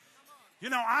enemy. You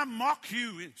know, I mock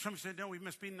you. Some said, no, we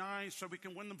must be nice so we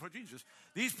can win them for Jesus.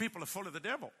 These people are full of the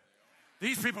devil.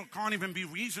 These people can't even be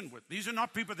reasoned with. These are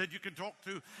not people that you can talk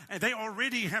to, and they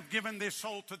already have given their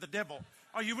soul to the devil.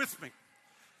 Are you with me?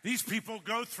 These people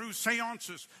go through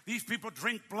seances. These people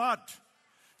drink blood.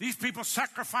 These people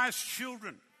sacrifice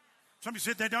children. Somebody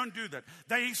said they don't do that.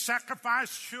 They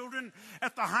sacrifice children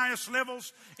at the highest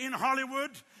levels in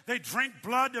Hollywood. They drink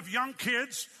blood of young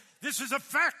kids. This is a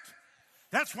fact.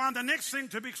 That's why the next thing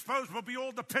to be exposed will be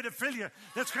all the pedophilia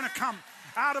that's going to come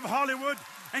out of Hollywood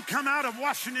and come out of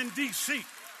Washington, D.C.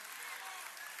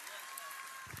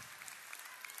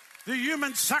 The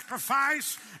human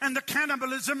sacrifice and the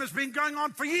cannibalism has been going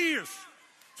on for years.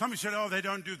 Somebody said, oh, they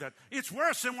don't do that. It's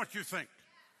worse than what you think.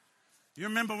 You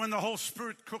remember when the whole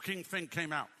spirit cooking thing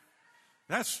came out?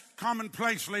 That's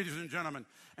commonplace, ladies and gentlemen.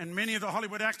 And many of the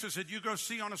Hollywood actors that you go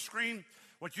see on a screen,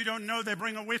 what you don't know, they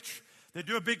bring a witch. They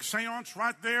do a big seance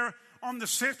right there on the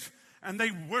set, and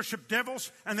they worship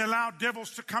devils, and they allow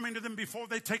devils to come into them before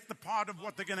they take the part of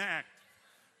what they're going to act.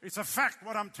 It's a fact,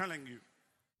 what I'm telling you.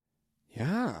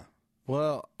 Yeah.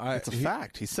 Well, it's a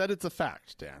fact. He said it's a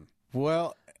fact, Dan.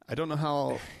 Well, I don't know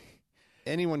how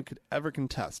anyone could ever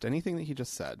contest anything that he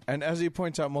just said. And as he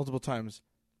points out multiple times,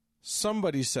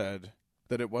 somebody said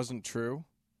that it wasn't true.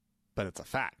 But it's a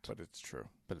fact. But it's true.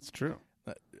 But it's true.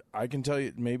 I can tell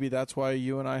you, maybe that's why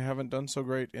you and I haven't done so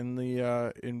great in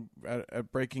the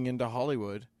at breaking into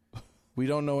Hollywood. We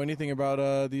don't know anything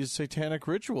about these satanic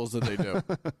rituals that they do.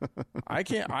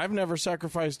 I've never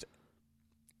sacrificed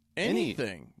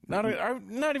anything. Not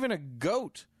even a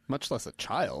goat. Much less a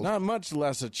child. Not much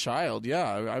less a child.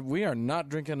 Yeah, we are not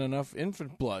drinking enough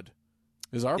infant blood.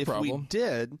 Is our problem? If we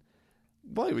did,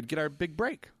 well, we would get our big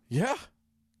break. Yeah,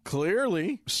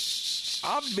 clearly,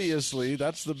 obviously,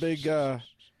 that's the big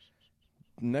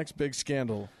next big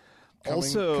scandal.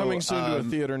 Coming soon to a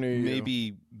theater near you.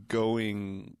 Maybe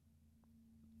going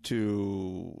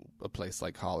to a place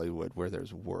like Hollywood where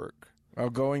there's work. Oh,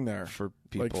 going there for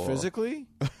people, like physically.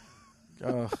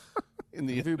 In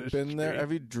the Have you been there?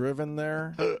 Have you driven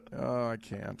there? Oh, I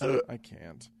can't. I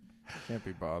can't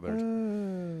be bothered.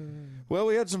 Well,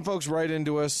 we had some folks write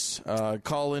into us,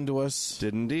 call into us.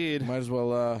 Did indeed. Might as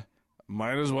well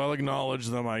acknowledge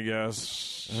them, I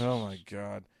guess. Oh my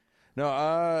God.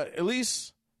 No,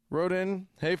 Elise wrote in,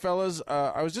 "Hey fellas,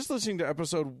 I was just listening to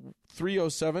episode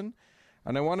 307,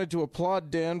 and I wanted to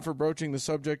applaud Dan for broaching the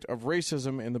subject of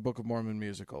racism in the Book of Mormon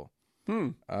musical.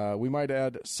 We might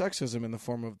add sexism in the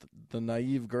form of the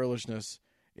naive girlishness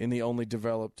in the only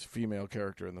developed female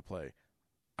character in the play.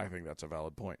 I think that's a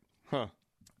valid point.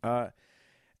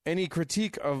 Any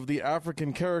critique of the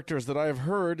African characters that I have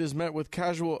heard is met with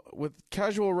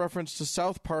casual reference to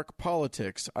South Park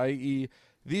politics, i.e.,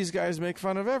 these guys make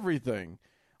fun of everything,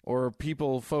 or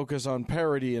people focus on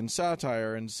parody and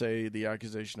satire and say the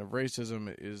accusation of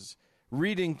racism is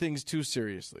reading things too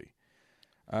seriously.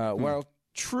 While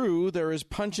true, there is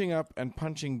punching up and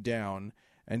punching down,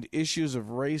 and issues of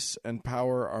race and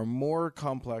power are more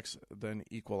complex than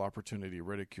equal opportunity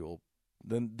ridicule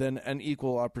than an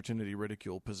equal opportunity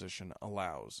ridicule position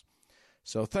allows.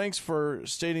 So thanks for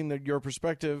stating your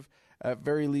perspective. At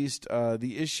very least,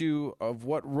 the issue of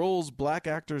what roles black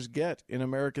actors get in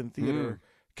American theater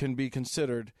can be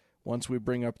considered once we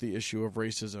bring up the issue of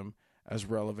racism as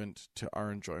relevant to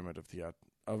our enjoyment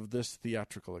of this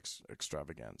theatrical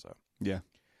extravaganza. Yeah.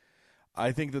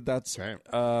 I think that's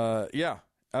yeah,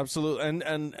 absolutely.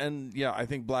 And yeah, I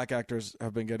think black actors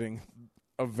have been getting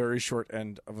a very short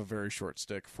end of a very short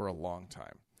stick for a long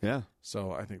time. Yeah.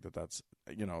 So I think that's,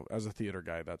 as a theater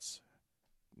guy, that's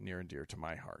near and dear to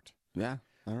my heart. Yeah.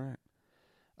 All right.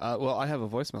 Well, I have a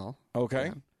voicemail.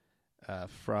 Okay.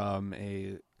 From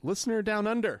a listener down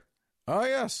under. Oh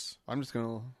yes. I'm just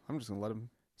gonna let him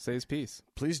say his piece.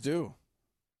 Please do.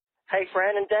 Hey,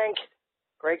 Fran and Dank.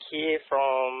 Greg here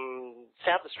from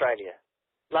South Australia.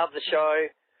 Love the show.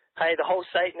 Hey, the whole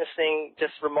Satanist thing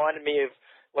just reminded me of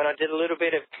when I did a little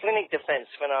bit of clinic defense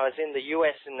when I was in the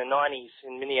US in the 90s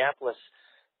in Minneapolis.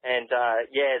 And,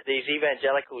 these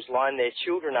evangelicals line their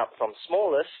children up from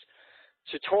smallest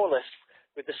to tallest,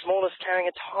 with the smallest carrying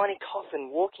a tiny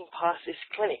coffin walking past this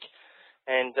clinic.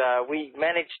 And we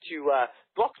managed to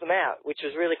block them out, which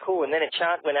was really cool. And then a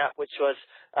chant went out, which was,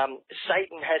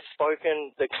 Satan has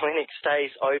spoken, the clinic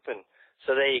stays open.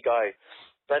 So there you go.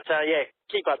 But,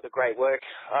 keep up the great work.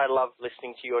 I love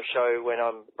listening to your show when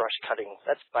I'm brush cutting.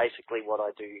 That's basically what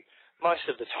I do most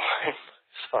of the time.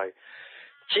 So,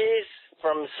 cheers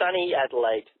from sunny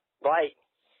Adelaide. Bye.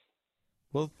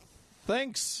 Well,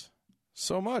 thanks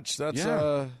so much. That's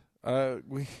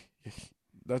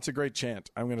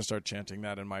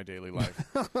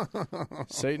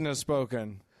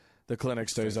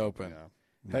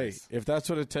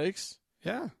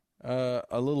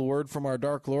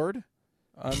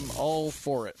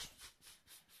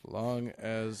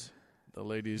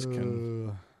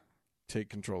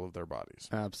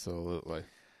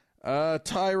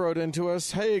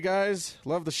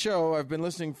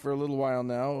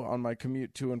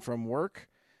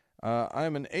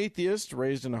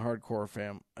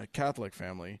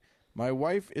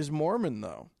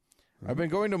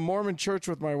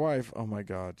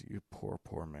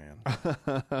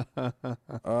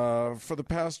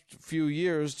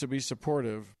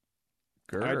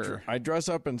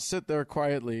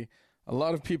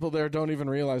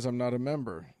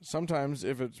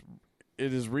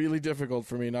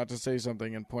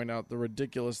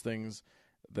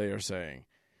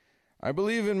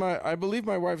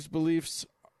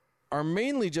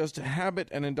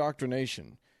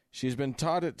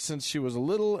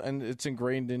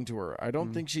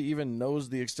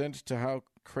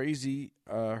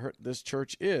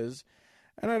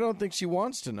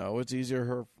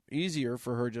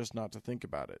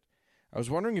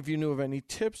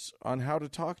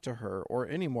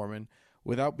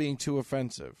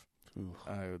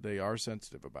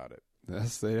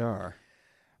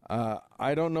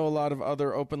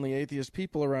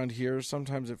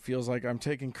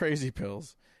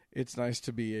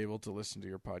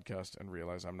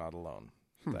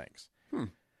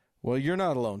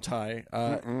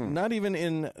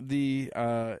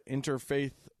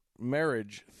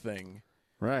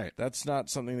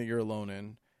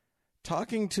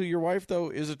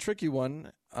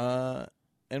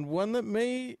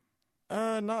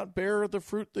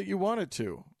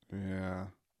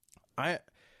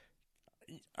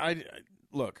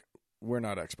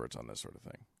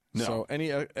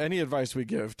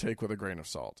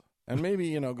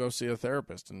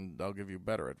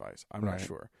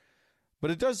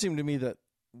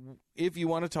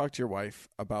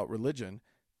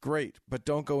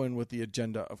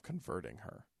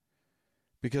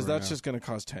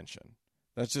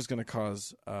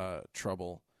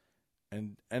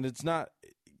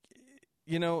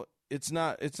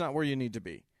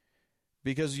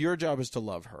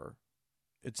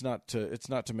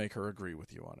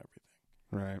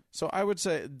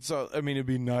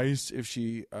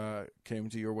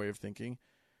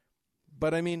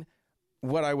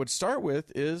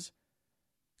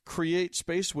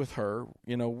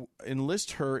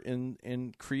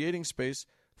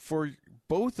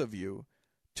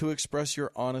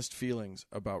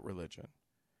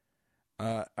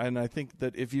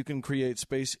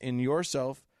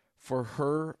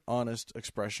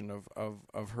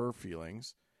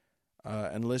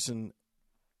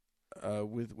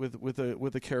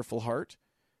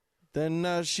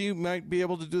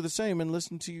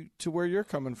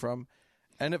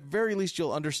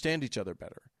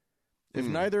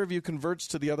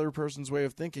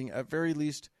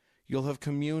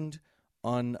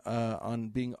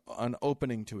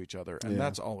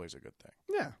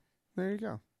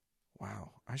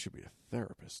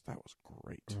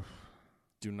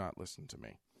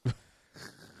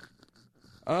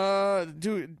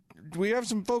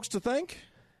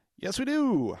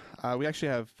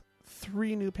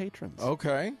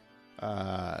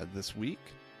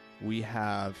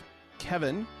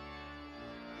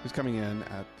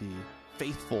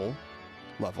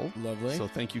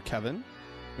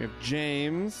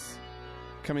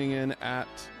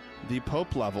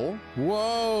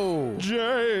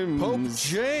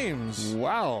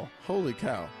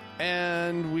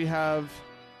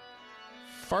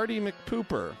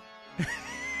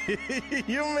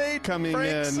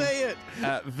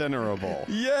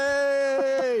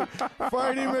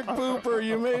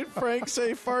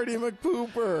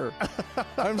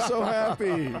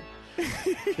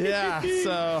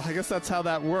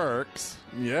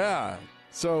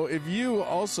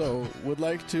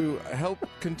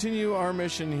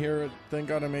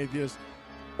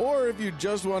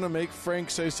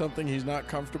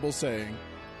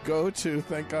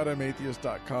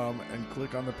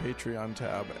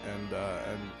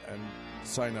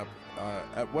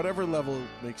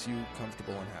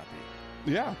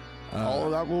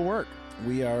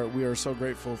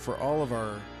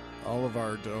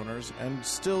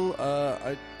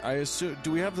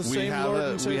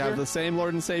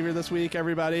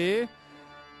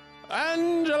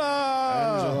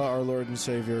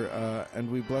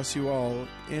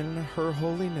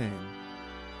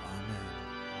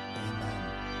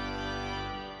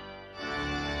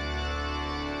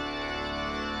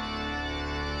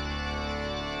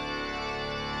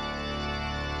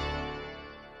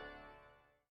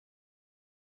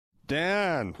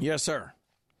Dan. Yes, sir.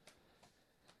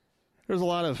 There's a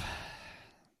lot of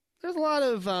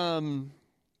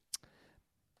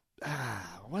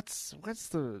what's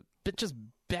the just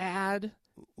bad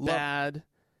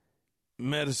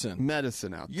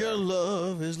medicine out there. Your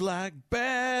love is like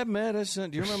bad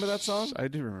medicine. Do you remember that song? I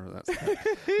do remember that song.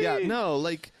 Yeah, no,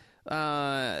 like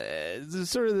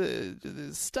sort of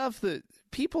the stuff that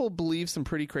people believe some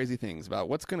pretty crazy things about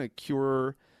what's going to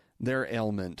cure their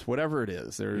ailment, whatever it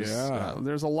is. There's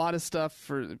a lot of stuff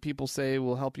for people say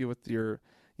will help you with your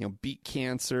beat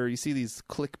cancer. You see these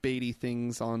clickbaity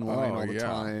things online all the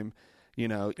time.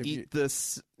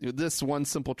 This one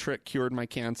simple trick cured my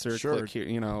cancer. Sure. Click here,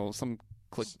 some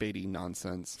clickbaity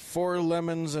nonsense. 4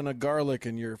 lemons and a garlic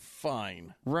and you're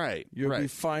fine. Right. You'll be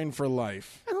fine for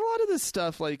life. And a lot of this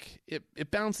stuff, like,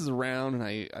 it bounces around, and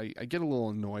I get a little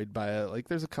annoyed by it. Like,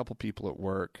 there's a couple people at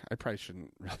work. I probably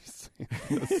shouldn't really say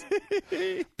this.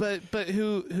 but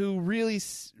who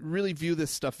really view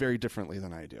this stuff very differently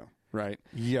than I do. Right.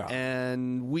 Yeah.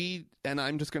 And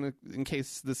I'm just going to, in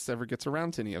case this ever gets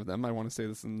around to any of them, I want to say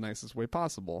this in the nicest way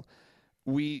possible.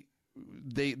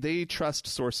 They trust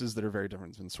sources that are very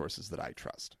different than sources that I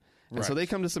trust. And so they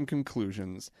come to some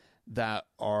conclusions that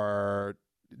are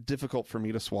difficult for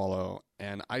me to swallow,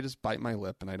 and I just bite my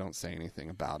lip and I don't say anything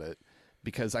about it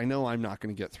because I know I'm not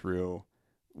going to get through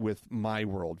with my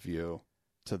worldview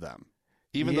to them.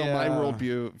 Even though my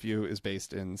worldview is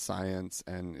based in science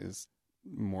and is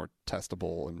more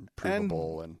testable and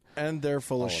provable and they're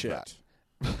full of shit.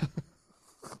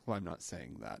 Well, I'm not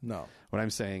saying that. No. What I'm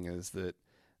saying is that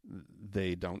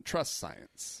they don't trust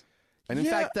science. And in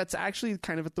fact, that's actually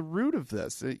kind of at the root of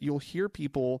this. You'll hear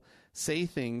people say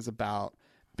things about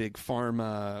big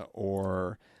pharma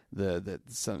or the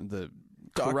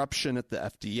corruption at the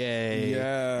FDA.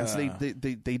 Yeah. And so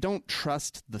they don't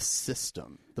trust the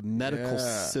system, the medical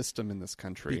system in this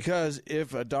country. Because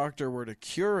if a doctor were to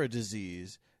cure a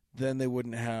disease, then they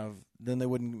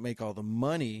wouldn't make all the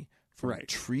money from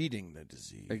treating the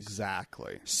disease.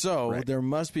 Exactly. So there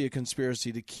must be a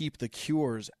conspiracy to keep the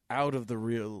cures out of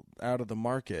the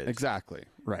market. Exactly.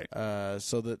 Right.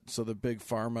 So the big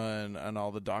pharma and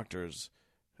all the doctors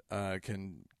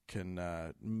can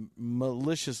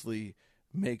maliciously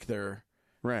make their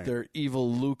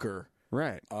evil lucre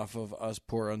off of us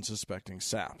poor unsuspecting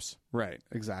saps. Right,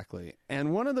 exactly.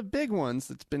 And one of the big ones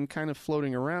that's been kind of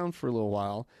floating around for a little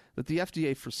while that the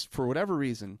FDA, for whatever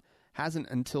reason, hasn't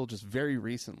until just very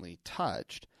recently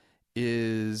touched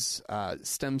is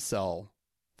stem cell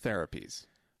therapies.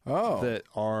 That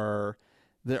are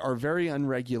very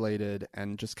unregulated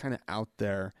and just kind of out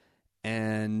there.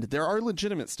 And there are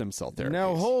legitimate stem cell therapies.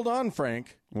 Now, hold on,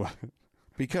 Frank. What?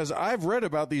 Because I've read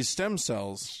about these stem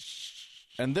cells,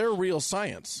 and they're real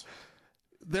science.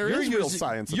 There is real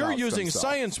science about You're using stem cells.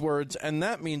 science words, and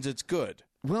that means it's good.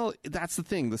 Well, that's the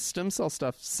thing. The stem cell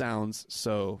stuff sounds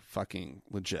so fucking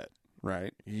legit,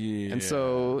 right? Yeah. And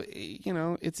so,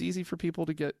 it's easy for people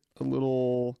to get a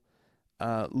little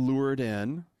lured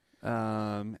in.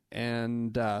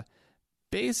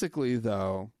 Basically,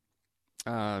 though,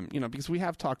 because we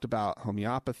have talked about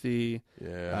homeopathy,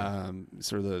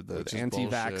 sort of the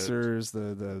anti-vaxxers,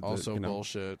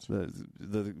 bullshit,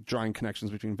 the drawing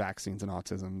connections between vaccines and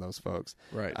autism, those folks.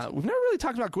 Right. We've never really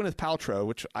talked about Gwyneth Paltrow,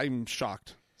 which I'm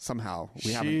shocked somehow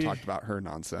we haven't talked about her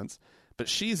nonsense, but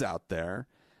she's out there.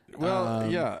 Well,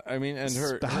 I mean, and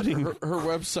her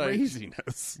website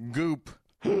craziness Goop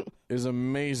is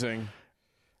amazing.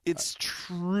 It's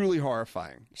truly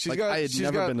horrifying. I had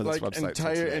never been to this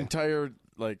website. Entire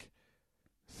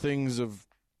things of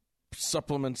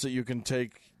supplements that you can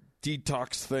take,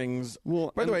 detox things.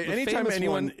 Well, by the way,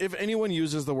 if anyone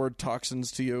uses the word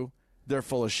toxins to you, they're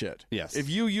full of shit. Yes. If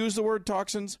you use the word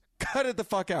toxins, cut it the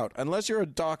fuck out. Unless you're a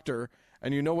doctor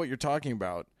and you know what you're talking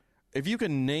about. If you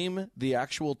can name the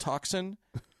actual toxin,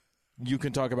 you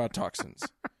can talk about toxins.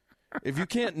 If you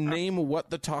can't name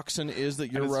what the toxin is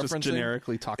that you're referencing, just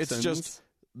generically toxins. It's just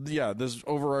this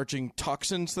overarching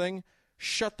toxins thing.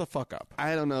 Shut the fuck up.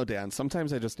 I don't know, Dan.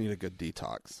 Sometimes I just need a good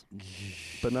detox.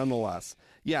 But nonetheless,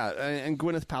 and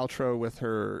Gwyneth Paltrow with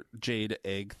her jade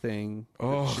egg thing,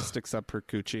 she sticks up her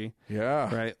coochie.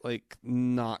 Yeah, right. Like,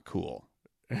 not cool.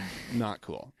 Not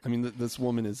cool. I mean, this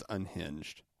woman is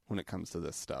unhinged when it comes to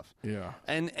this stuff. Yeah,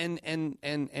 and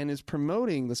is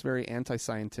promoting this very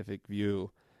anti-scientific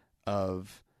view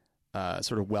of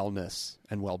sort of wellness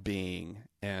and well-being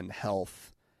and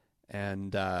health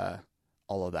and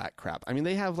all of that crap. I mean,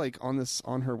 they have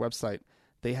on her website,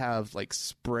 they have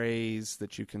sprays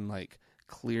that you can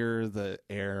clear the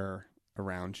air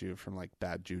around you from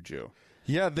bad juju.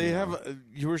 Yeah, they have.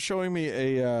 You were showing me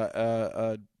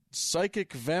a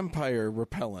psychic vampire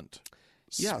repellent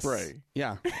spray.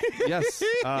 Yeah. Yes,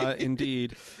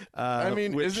 indeed. I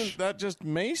mean, isn't that just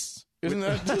mace? Isn't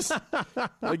that just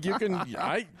like you can?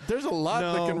 There's a lot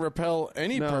that can repel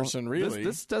any person, really.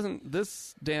 This doesn't.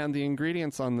 This, Dan, the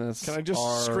ingredients on this. Can I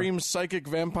just scream psychic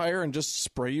vampire and just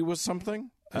spray you with something?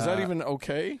 Is that even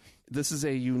okay? This is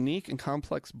a unique and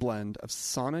complex blend of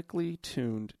sonically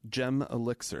tuned gem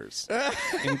elixirs,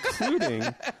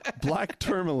 including black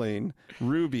tourmaline,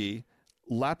 ruby,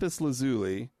 lapis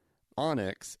lazuli,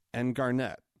 onyx, and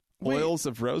garnet. Oils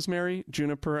of rosemary,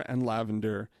 juniper, and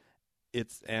lavender.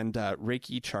 And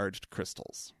Reiki charged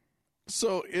crystals.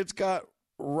 So it's got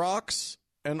rocks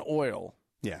and oil.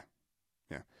 Yeah.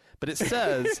 But it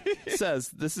says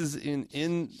this is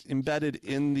embedded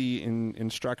in the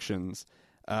instructions.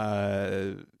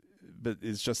 But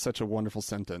it's just such a wonderful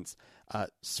sentence.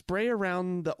 Spray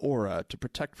around the aura to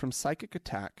protect from psychic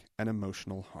attack and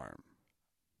emotional harm.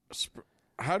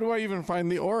 How do I even find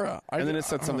the aura? And then it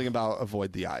said something about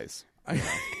avoid the eyes.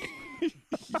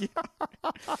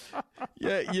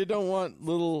 Yeah, you don't want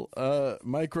little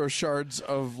micro shards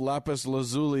of lapis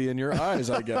lazuli in your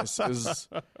eyes, I guess, is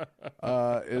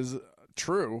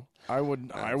true. I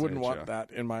wouldn't want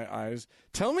that in my eyes.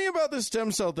 Tell me about this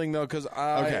stem cell thing, though, because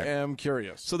I am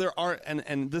curious. So there are,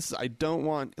 and this, I don't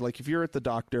want, like, if you're at the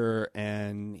doctor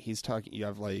and he's talking, you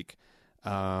have, like,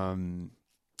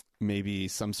 maybe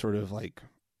some sort of, like,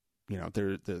 you know,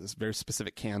 there's very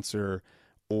specific cancer,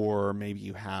 or maybe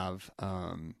you have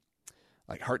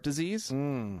like heart disease.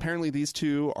 Apparently these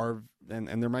two are,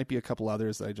 and there might be a couple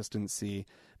others that I just didn't see,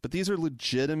 but these are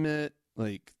legitimate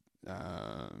like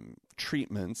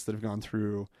treatments that have gone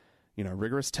through, you know,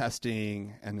 rigorous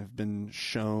testing and have been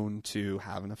shown to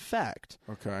have an effect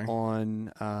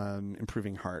on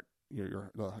improving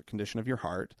the condition of your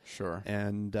heart. Sure.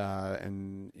 And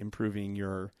improving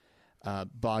your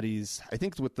body's, I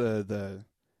think with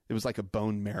it was like a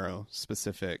bone marrow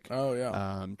specific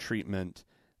treatment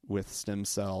with stem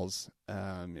cells.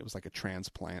 It was like a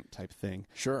transplant type thing.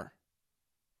 Sure.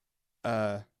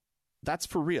 That's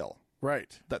for real.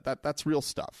 Right. That's real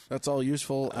stuff. That's all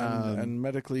useful and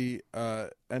medically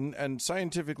and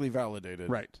scientifically validated.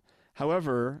 Right.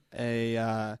 However,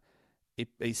 a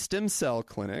stem cell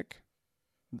clinic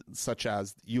such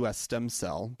as U.S. Stem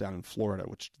Cell down in Florida,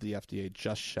 which the FDA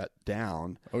just shut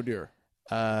down. Oh dear.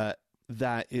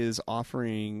 That is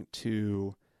offering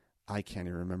to, I can't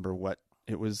even remember what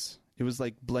it was. It was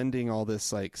like blending all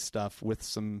this like stuff with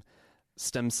some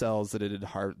stem cells that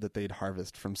that they'd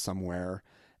harvest from somewhere,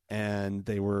 and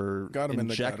they were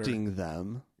injecting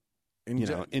them,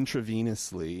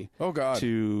 intravenously. Oh God.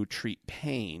 To treat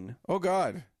pain. Oh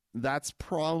God. That's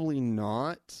probably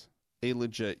not a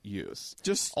legit use.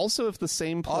 Just also, if the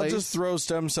same place, I'll just throw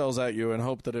stem cells at you and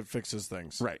hope that it fixes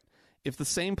things. Right. If the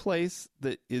same place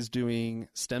that is doing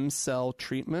stem cell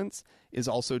treatments is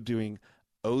also doing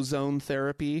ozone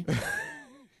therapy,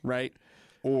 right?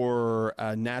 Or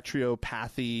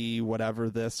naturopathy, whatever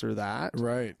this or that,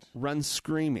 right? Run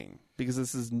screaming, because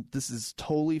this is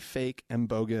totally fake and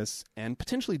bogus and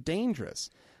potentially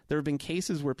dangerous. There have been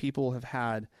cases where people have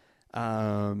had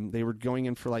they were going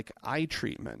in for like eye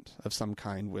treatment of some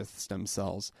kind with stem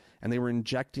cells, and they were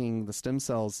injecting the stem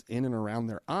cells in and around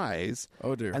their eyes.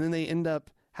 Oh dear. And then they end up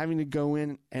having to go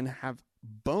in and have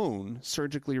bone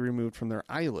surgically removed from their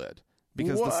eyelid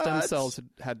because the stem cells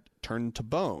had turned to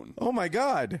bone. Oh my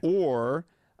God. Or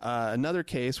another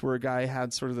case where a guy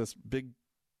had sort of this big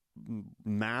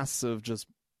mass of just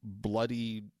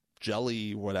bloody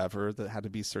jelly, whatever, that had to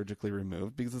be surgically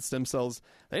removed because the stem cells,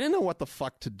 they didn't know what the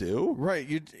fuck to do. Right.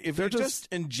 If you just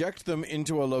inject them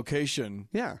into a location,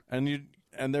 and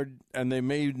they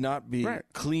may not be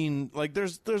clean. Like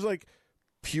there's like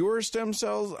pure stem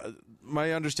cells.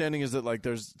 My understanding is that like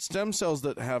there's stem cells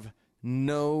that have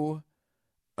no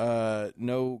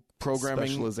programming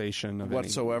specialization of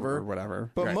whatsoever or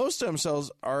whatever. But most stem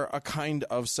cells are a kind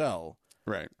of cell,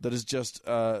 right? That is just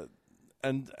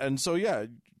and so yeah.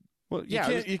 Well,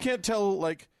 you can't tell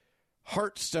like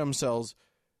heart stem cells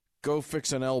go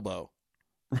fix an elbow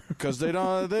because they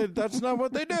don't. That's not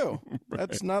what they do. Right.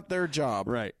 That's not their job.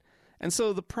 Right. And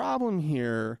so the problem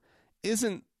here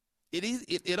isn't.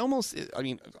 It almost. I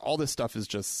mean, all this stuff is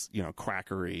just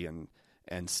quackery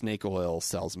and snake oil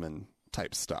salesman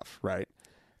type stuff, right?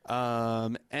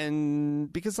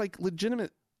 And because like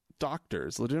legitimate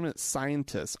doctors, legitimate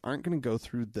scientists aren't going to go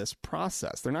through this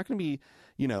process. They're not going to be,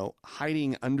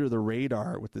 hiding under the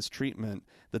radar with this treatment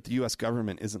that the U.S.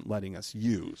 government isn't letting us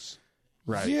use,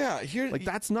 right? Yeah,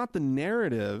 that's not the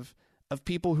narrative of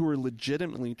people who are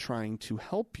legitimately trying to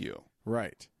help you,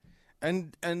 right?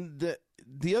 And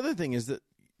the other thing is that,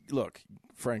 look,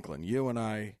 Franklin, you and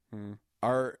I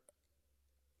are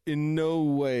in no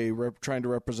way trying to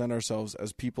represent ourselves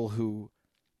as people who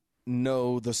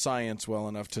know the science well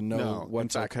enough to know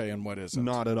what's okay and what isn't.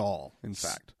 Not at all, in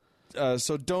fact.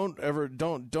 So don't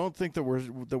think that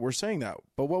we're saying that.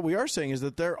 But what we are saying is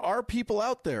that there are people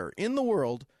out there in the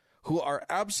world who are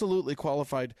absolutely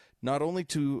qualified not only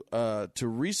to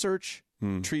research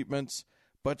treatments,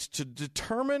 but to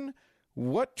determine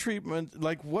what treatment,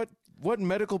 like what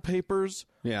medical papers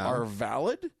are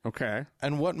valid,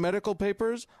 and what medical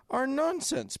papers are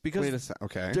nonsense. Because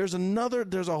there's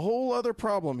a whole other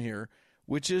problem here,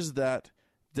 which is that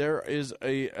there is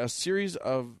a series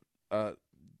of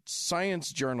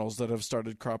science journals that have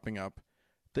started cropping up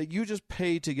that you just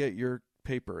pay to get your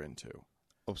paper into.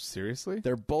 Oh, seriously?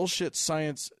 They're bullshit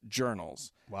science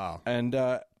journals. Wow. And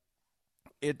for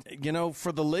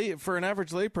an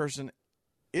average layperson,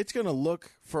 it's going to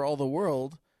look for all the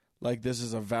world like this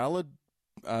is a valid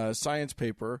science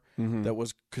paper that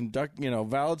was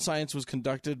valid science was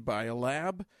conducted by a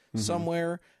lab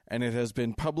somewhere, and it has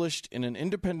been published in an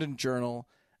independent journal.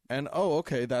 And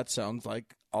that sounds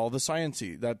like all the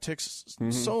sciencey. That ticks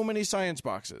so many science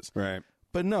boxes. Right.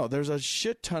 But no, there's a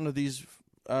shit ton of these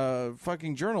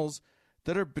fucking journals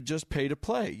that are just pay to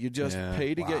play. You just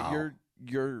pay to get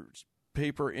your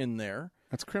paper in there.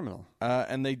 That's criminal.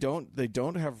 And they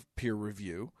don't have peer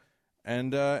review.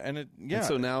 And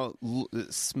so now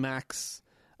it smacks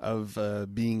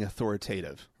of being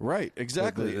authoritative. Right,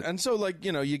 exactly. And so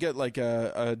you get like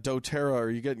a doTERRA, or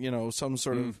you get some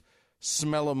sort of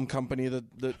smellum company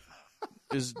that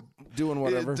is doing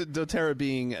whatever. doTERRA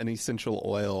being an essential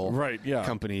oil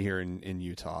company here in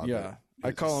Utah. Yeah.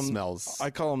 I call them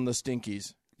the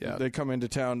Stinkies. Yeah. They come into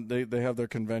town, they have their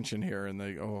convention here, and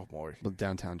oh boy. But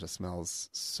downtown just smells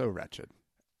so wretched.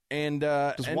 And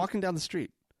walking down the street.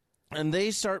 And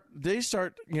they start,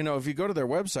 if you go to their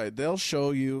website, they'll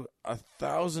show you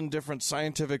 1,000 different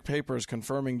scientific papers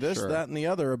confirming this, that, and the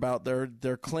other about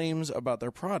their claims about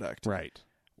their product. Right.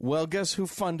 Well, guess who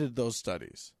funded those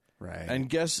studies? Right. And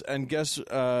guess they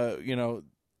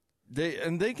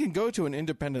can go to an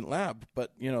independent lab,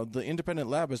 but the independent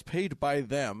lab is paid by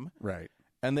them. Right.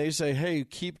 And they say, hey,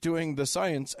 keep doing the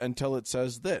science until it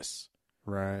says this.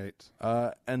 Right.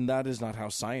 And that is not how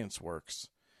science works.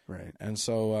 Right. And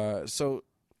so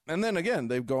and then again,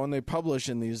 they go and they publish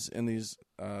in these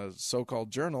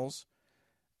so-called journals,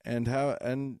 and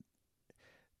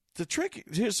the trick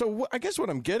here. So I guess what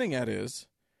I'm getting at is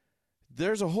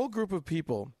there's a whole group of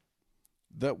people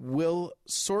that will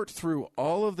sort through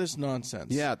all of this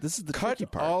nonsense. Yeah, this is the tricky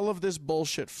part. Cut all of this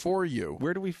bullshit for you.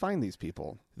 Where do we find these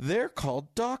people? They're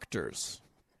called doctors.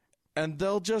 And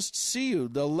they'll just see you.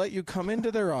 They'll let you come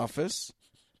into their office.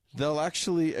 They'll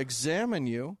actually examine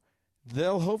you.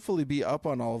 They'll hopefully be up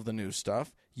on all of the new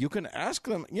stuff. You can ask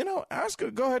them,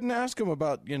 go ahead and ask them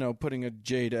about, putting a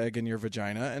jade egg in your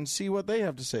vagina and see what they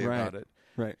have to say about it.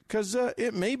 Right. Because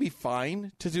it may be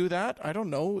fine to do that. I don't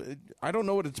know. I don't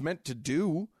know what it's meant to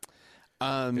do.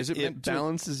 It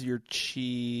balances your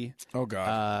chi. Oh,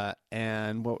 God.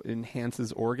 And what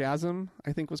enhances orgasm,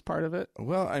 I think, was part of it.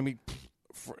 Well, I mean,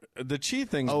 the chi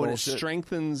thing's bullshit. It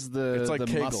strengthens the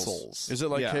muscles. Is it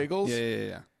like Kegels?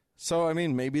 Yeah. So, I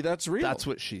mean, maybe that's real. That's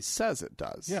what she says it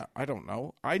does. Yeah, I don't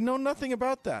know. I know nothing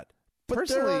about that. But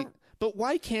personally, but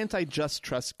why can't I just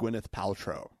trust Gwyneth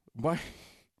Paltrow? Why?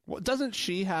 Well, doesn't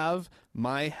she have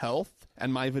my health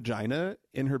and my vagina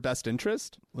in her best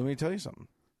interest? Let me tell you something.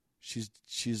 She's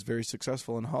very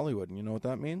successful in Hollywood, and you know what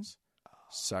that means?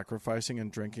 Sacrificing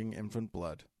and drinking infant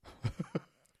blood.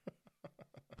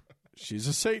 She's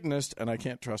a Satanist, and I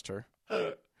can't trust her.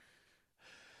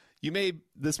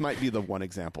 This might be the one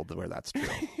example where that's true.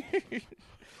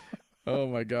 Oh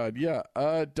my God. Yeah.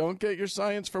 Don't get your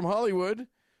science from Hollywood.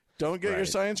 Don't get your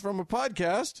science from a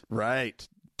podcast. Right.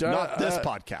 Not this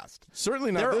podcast.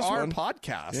 Certainly not this one. There are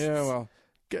podcasts. Yeah, well.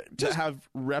 Just have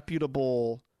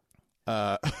reputable...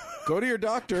 go to your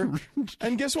doctor.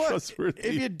 And guess what?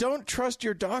 If you don't trust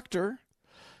your doctor,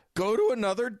 go to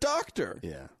another doctor.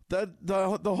 Yeah.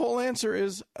 The whole answer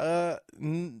is... I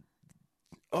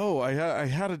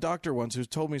had a doctor once who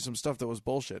told me some stuff that was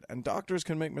bullshit. And doctors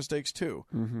can make mistakes too.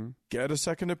 Mm-hmm. Get a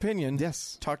second opinion.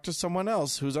 Yes. Talk to someone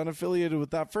else who's unaffiliated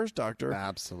with that first doctor.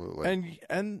 Absolutely.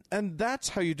 And that's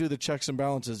how you do the checks and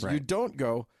balances. Right. You don't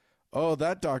go, oh,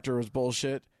 that doctor was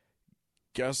bullshit.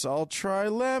 Guess I'll try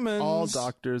lemons. All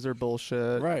doctors are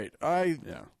bullshit. Right.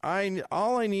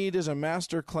 All I need is a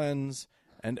master cleanse,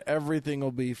 and everything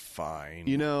will be fine.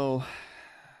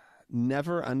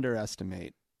 Never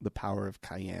underestimate the power of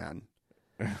cayenne.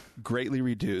 Greatly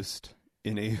reduced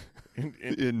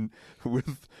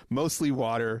with mostly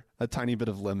water, a tiny bit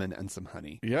of lemon, and some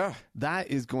honey. Yeah. That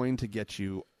is going to get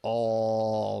you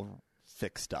all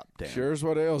fixed up, Dan. Here's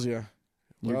what ails you.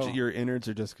 Your innards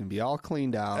are just going to be all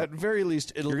cleaned out. At very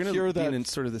least, it'll You're cure be that. in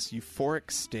sort of this euphoric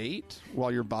state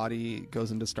while your body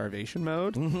goes into starvation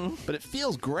mode. Mm-hmm. But it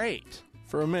feels great.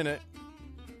 For a minute.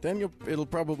 Then it'll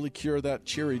probably cure that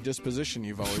cheery disposition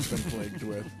you've always been plagued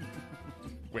with.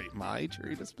 Wait, my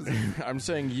cheery disposition? I'm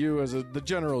saying you as the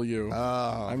general you.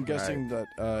 Oh, I'm guessing that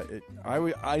I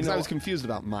know. I was confused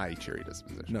about my cheery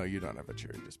disposition. No, you don't have a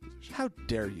cheery disposition. How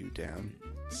dare you, Dan?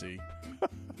 See?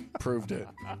 Proved it.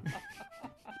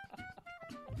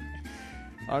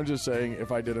 I'm just saying,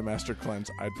 if I did a master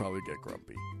cleanse, I'd probably get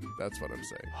grumpy. That's what I'm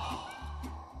saying.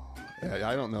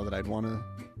 I don't know that I'd want to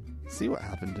see what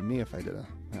happened to me if I did a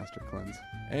master cleanse.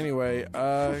 Anyway,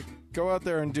 go out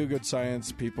there and do good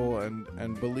science, people,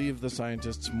 and believe the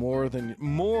scientists more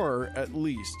at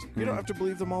least. You don't have to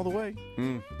believe them all the way,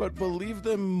 but believe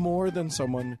them more than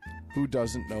someone who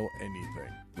doesn't know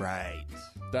anything. Right.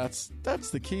 That's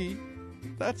the key.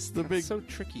 That's so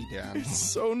tricky, Dan. It's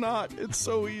so not. It's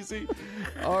so easy.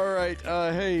 All right.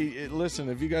 Hey, listen,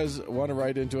 if you guys want to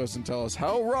write into us and tell us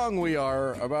how wrong we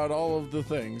are about all of the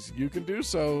things, you can do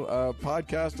so.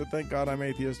 Podcast at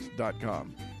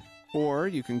thankgodimatheist.com. Or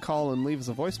you can call and leave us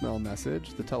a voicemail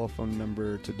message. The telephone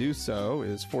number to do so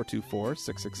is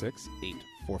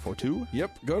 424-666-8442.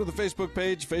 Yep. Go to the Facebook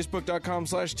page,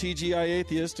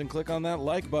 facebook.com/TGIAtheist, and click on that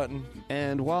like button.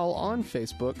 And while on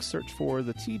Facebook, search for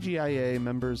the TGIA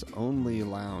Members Only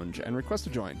Lounge and request to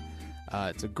join.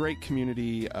 It's a great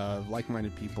community of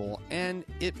like-minded people, and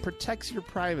it protects your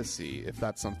privacy if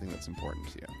that's something that's important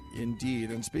to you.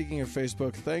 Indeed. And speaking of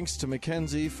Facebook, thanks to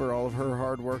Mackenzie for all of her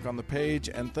hard work on the page,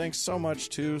 and thanks so much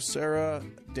to Sarah,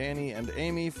 Danny, and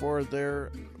Amy for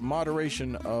their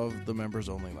moderation of the Members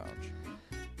Only Lounge.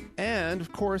 And,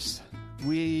 of course,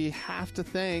 we have to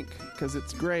thank, because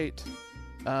it's great,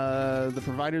 the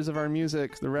providers of our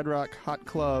music, the Red Rock Hot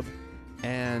Club,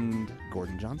 and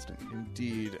Gordon Johnston.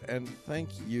 Indeed. And thank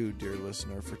you, dear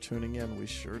listener, for tuning in. We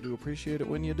sure do appreciate it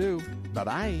when you do.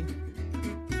 Bye-bye.